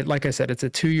 and it, like I said, it's a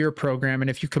 2-year program. And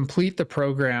if you complete the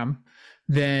program,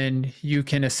 then you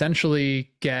can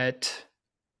essentially get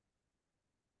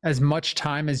as much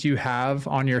time as you have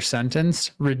on your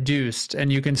sentence reduced,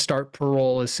 and you can start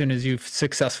parole as soon as you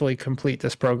successfully complete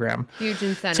this program. Huge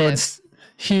incentive. So it's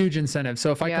huge incentive.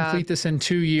 So if I complete this in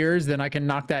 2 years, then I can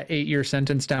knock that 8-year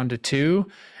sentence down to 2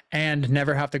 and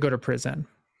never have to go to prison.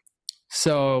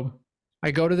 So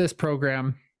I go to this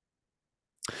program,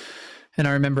 and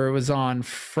I remember it was on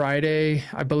Friday.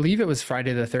 I believe it was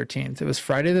Friday the 13th. It was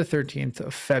Friday the 13th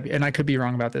of February. And I could be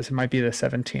wrong about this. It might be the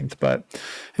 17th, but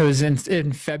it was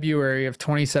in February of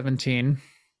 2017.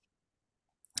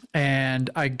 And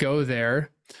I go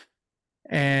there,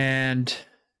 and,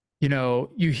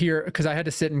 you hear, because I had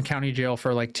to sit in county jail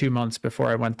for like 2 months before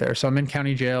I went there. So I'm in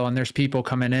county jail, and there's people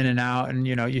coming in and out, and,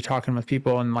 you're talking with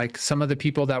people, and like some of the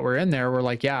people that were in there were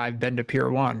like, yeah, I've been to Pier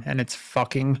 1, and it's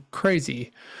fucking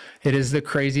crazy. It is the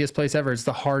craziest place ever. It's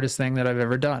the hardest thing that I've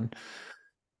ever done.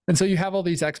 And so you have all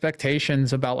these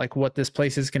expectations about like what this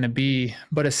place is going to be.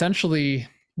 But essentially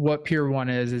what Pier 1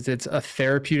 is it's a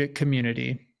therapeutic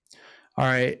community. All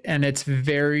right. And it's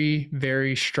very,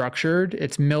 very structured.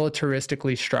 It's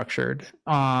militaristically structured.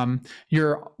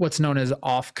 You're what's known as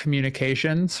off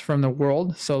communications from the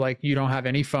world. So like you don't have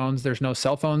any phones, there's no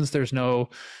cell phones, there's no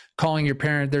calling your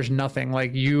parent, there's nothing.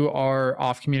 Like you are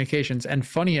off communications. And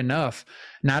funny enough,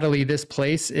 Natalie, this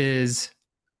place is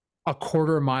a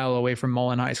quarter mile away from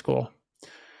Mullen High School.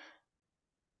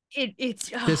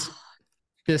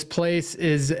 This place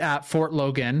is at Fort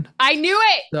Logan. I knew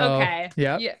it. So, okay.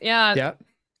 Yep. Yeah. Yep.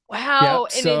 Wow.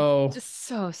 Yep. And So it's just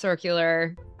so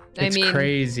circular. it's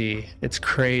crazy. It's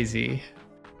crazy.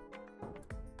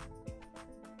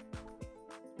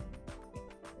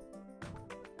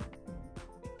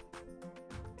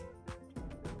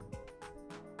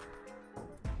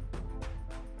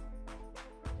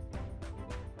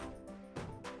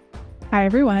 Hi,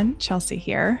 everyone. Chelsea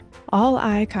here. All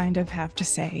I kind of have to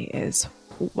say is,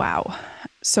 wow.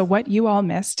 So what you all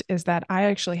missed is that I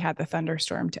actually had the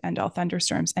thunderstorm to end all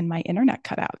thunderstorms and my internet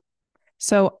cut out.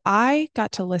 So I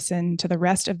got to listen to the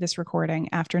rest of this recording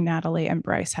after Natalie and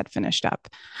Bryce had finished up.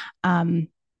 And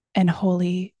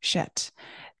holy shit.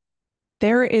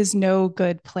 There is no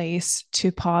good place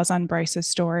to pause on Bryce's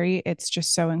story. It's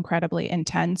just so incredibly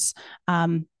intense.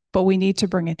 But we need to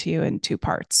bring it to you in two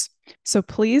parts. So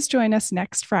please join us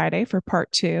next Friday for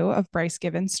part 2 of Bryce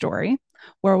Givens' story,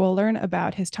 where we'll learn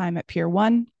about his time at Pier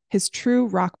 1, his true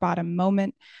rock bottom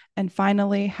moment, and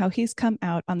finally, how he's come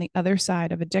out on the other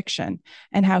side of addiction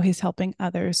and how he's helping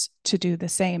others to do the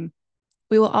same.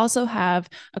 We will also have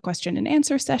a question and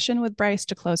answer session with Bryce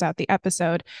to close out the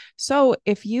episode. So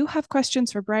if you have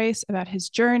questions for Bryce about his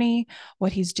journey,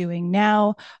 what he's doing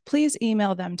now, please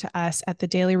email them to us at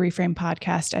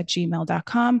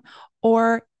thedailyreframepodcast@gmail.com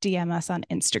or DM us on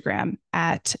Instagram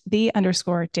at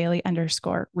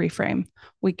 _daily_reframe.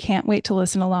 We can't wait to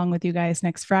listen along with you guys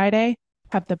next Friday.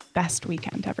 Have the best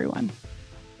weekend, everyone.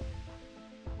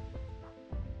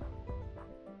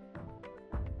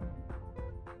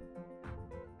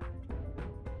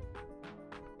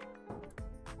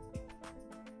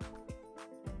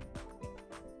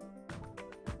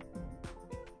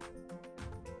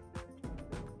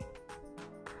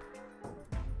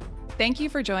 Thank you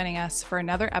for joining us for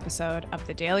another episode of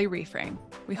The Daily Reframe.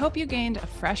 We hope you gained a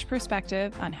fresh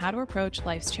perspective on how to approach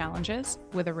life's challenges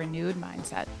with a renewed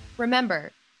mindset.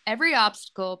 Remember, every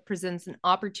obstacle presents an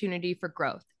opportunity for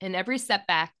growth, and every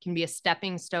setback can be a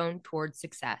stepping stone towards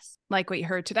success. Like what you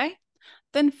heard today?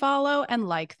 Then follow and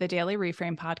like the Daily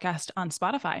Reframe podcast on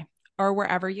Spotify or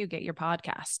wherever you get your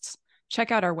podcasts. Check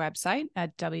out our website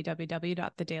at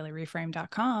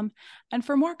www.thedailyreframe.com. And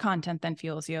for more content that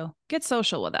fuels you, get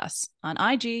social with us on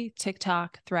IG,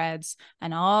 TikTok, Threads,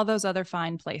 and all those other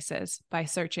fine places by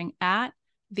searching at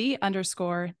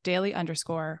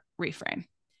 _daily_reframe.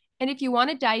 And if you want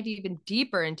to dive even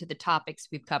deeper into the topics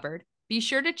we've covered, be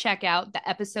sure to check out the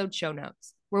episode show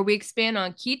notes, where we expand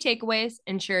on key takeaways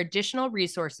and share additional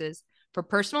resources for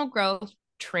personal growth,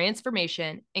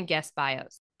 transformation, and guest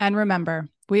bios. And remember,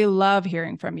 we love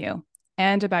hearing from you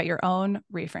and about your own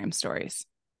reframe stories.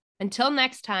 Until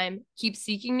next time, keep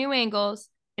seeking new angles,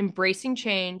 embracing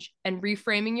change, and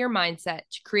reframing your mindset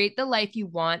to create the life you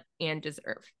want and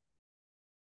deserve.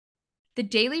 The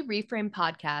Daily Reframe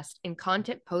podcast and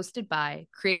content posted by,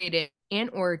 created,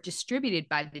 and/or distributed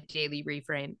by The Daily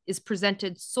Reframe is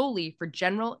presented solely for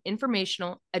general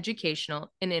informational,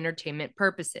 educational, and entertainment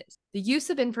purposes. The use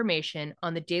of information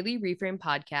on the Daily Reframe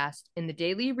podcast and The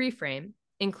Daily Reframe,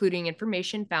 including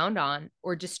information found on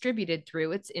or distributed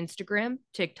through its Instagram,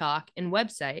 TikTok, and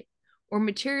website, or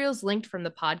materials linked from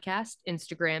the podcast,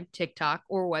 Instagram, TikTok,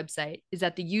 or website, is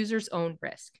at the user's own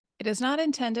risk. It is not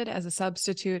intended as a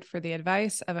substitute for the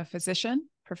advice of a physician,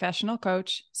 professional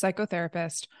coach,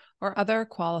 psychotherapist, or other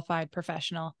qualified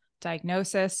professional,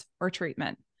 diagnosis, or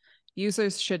treatment.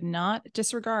 Users should not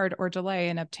disregard or delay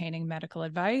in obtaining medical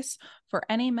advice for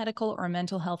any medical or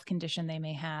mental health condition they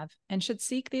may have, and should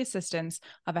seek the assistance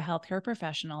of a healthcare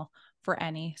professional for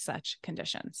any such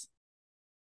conditions.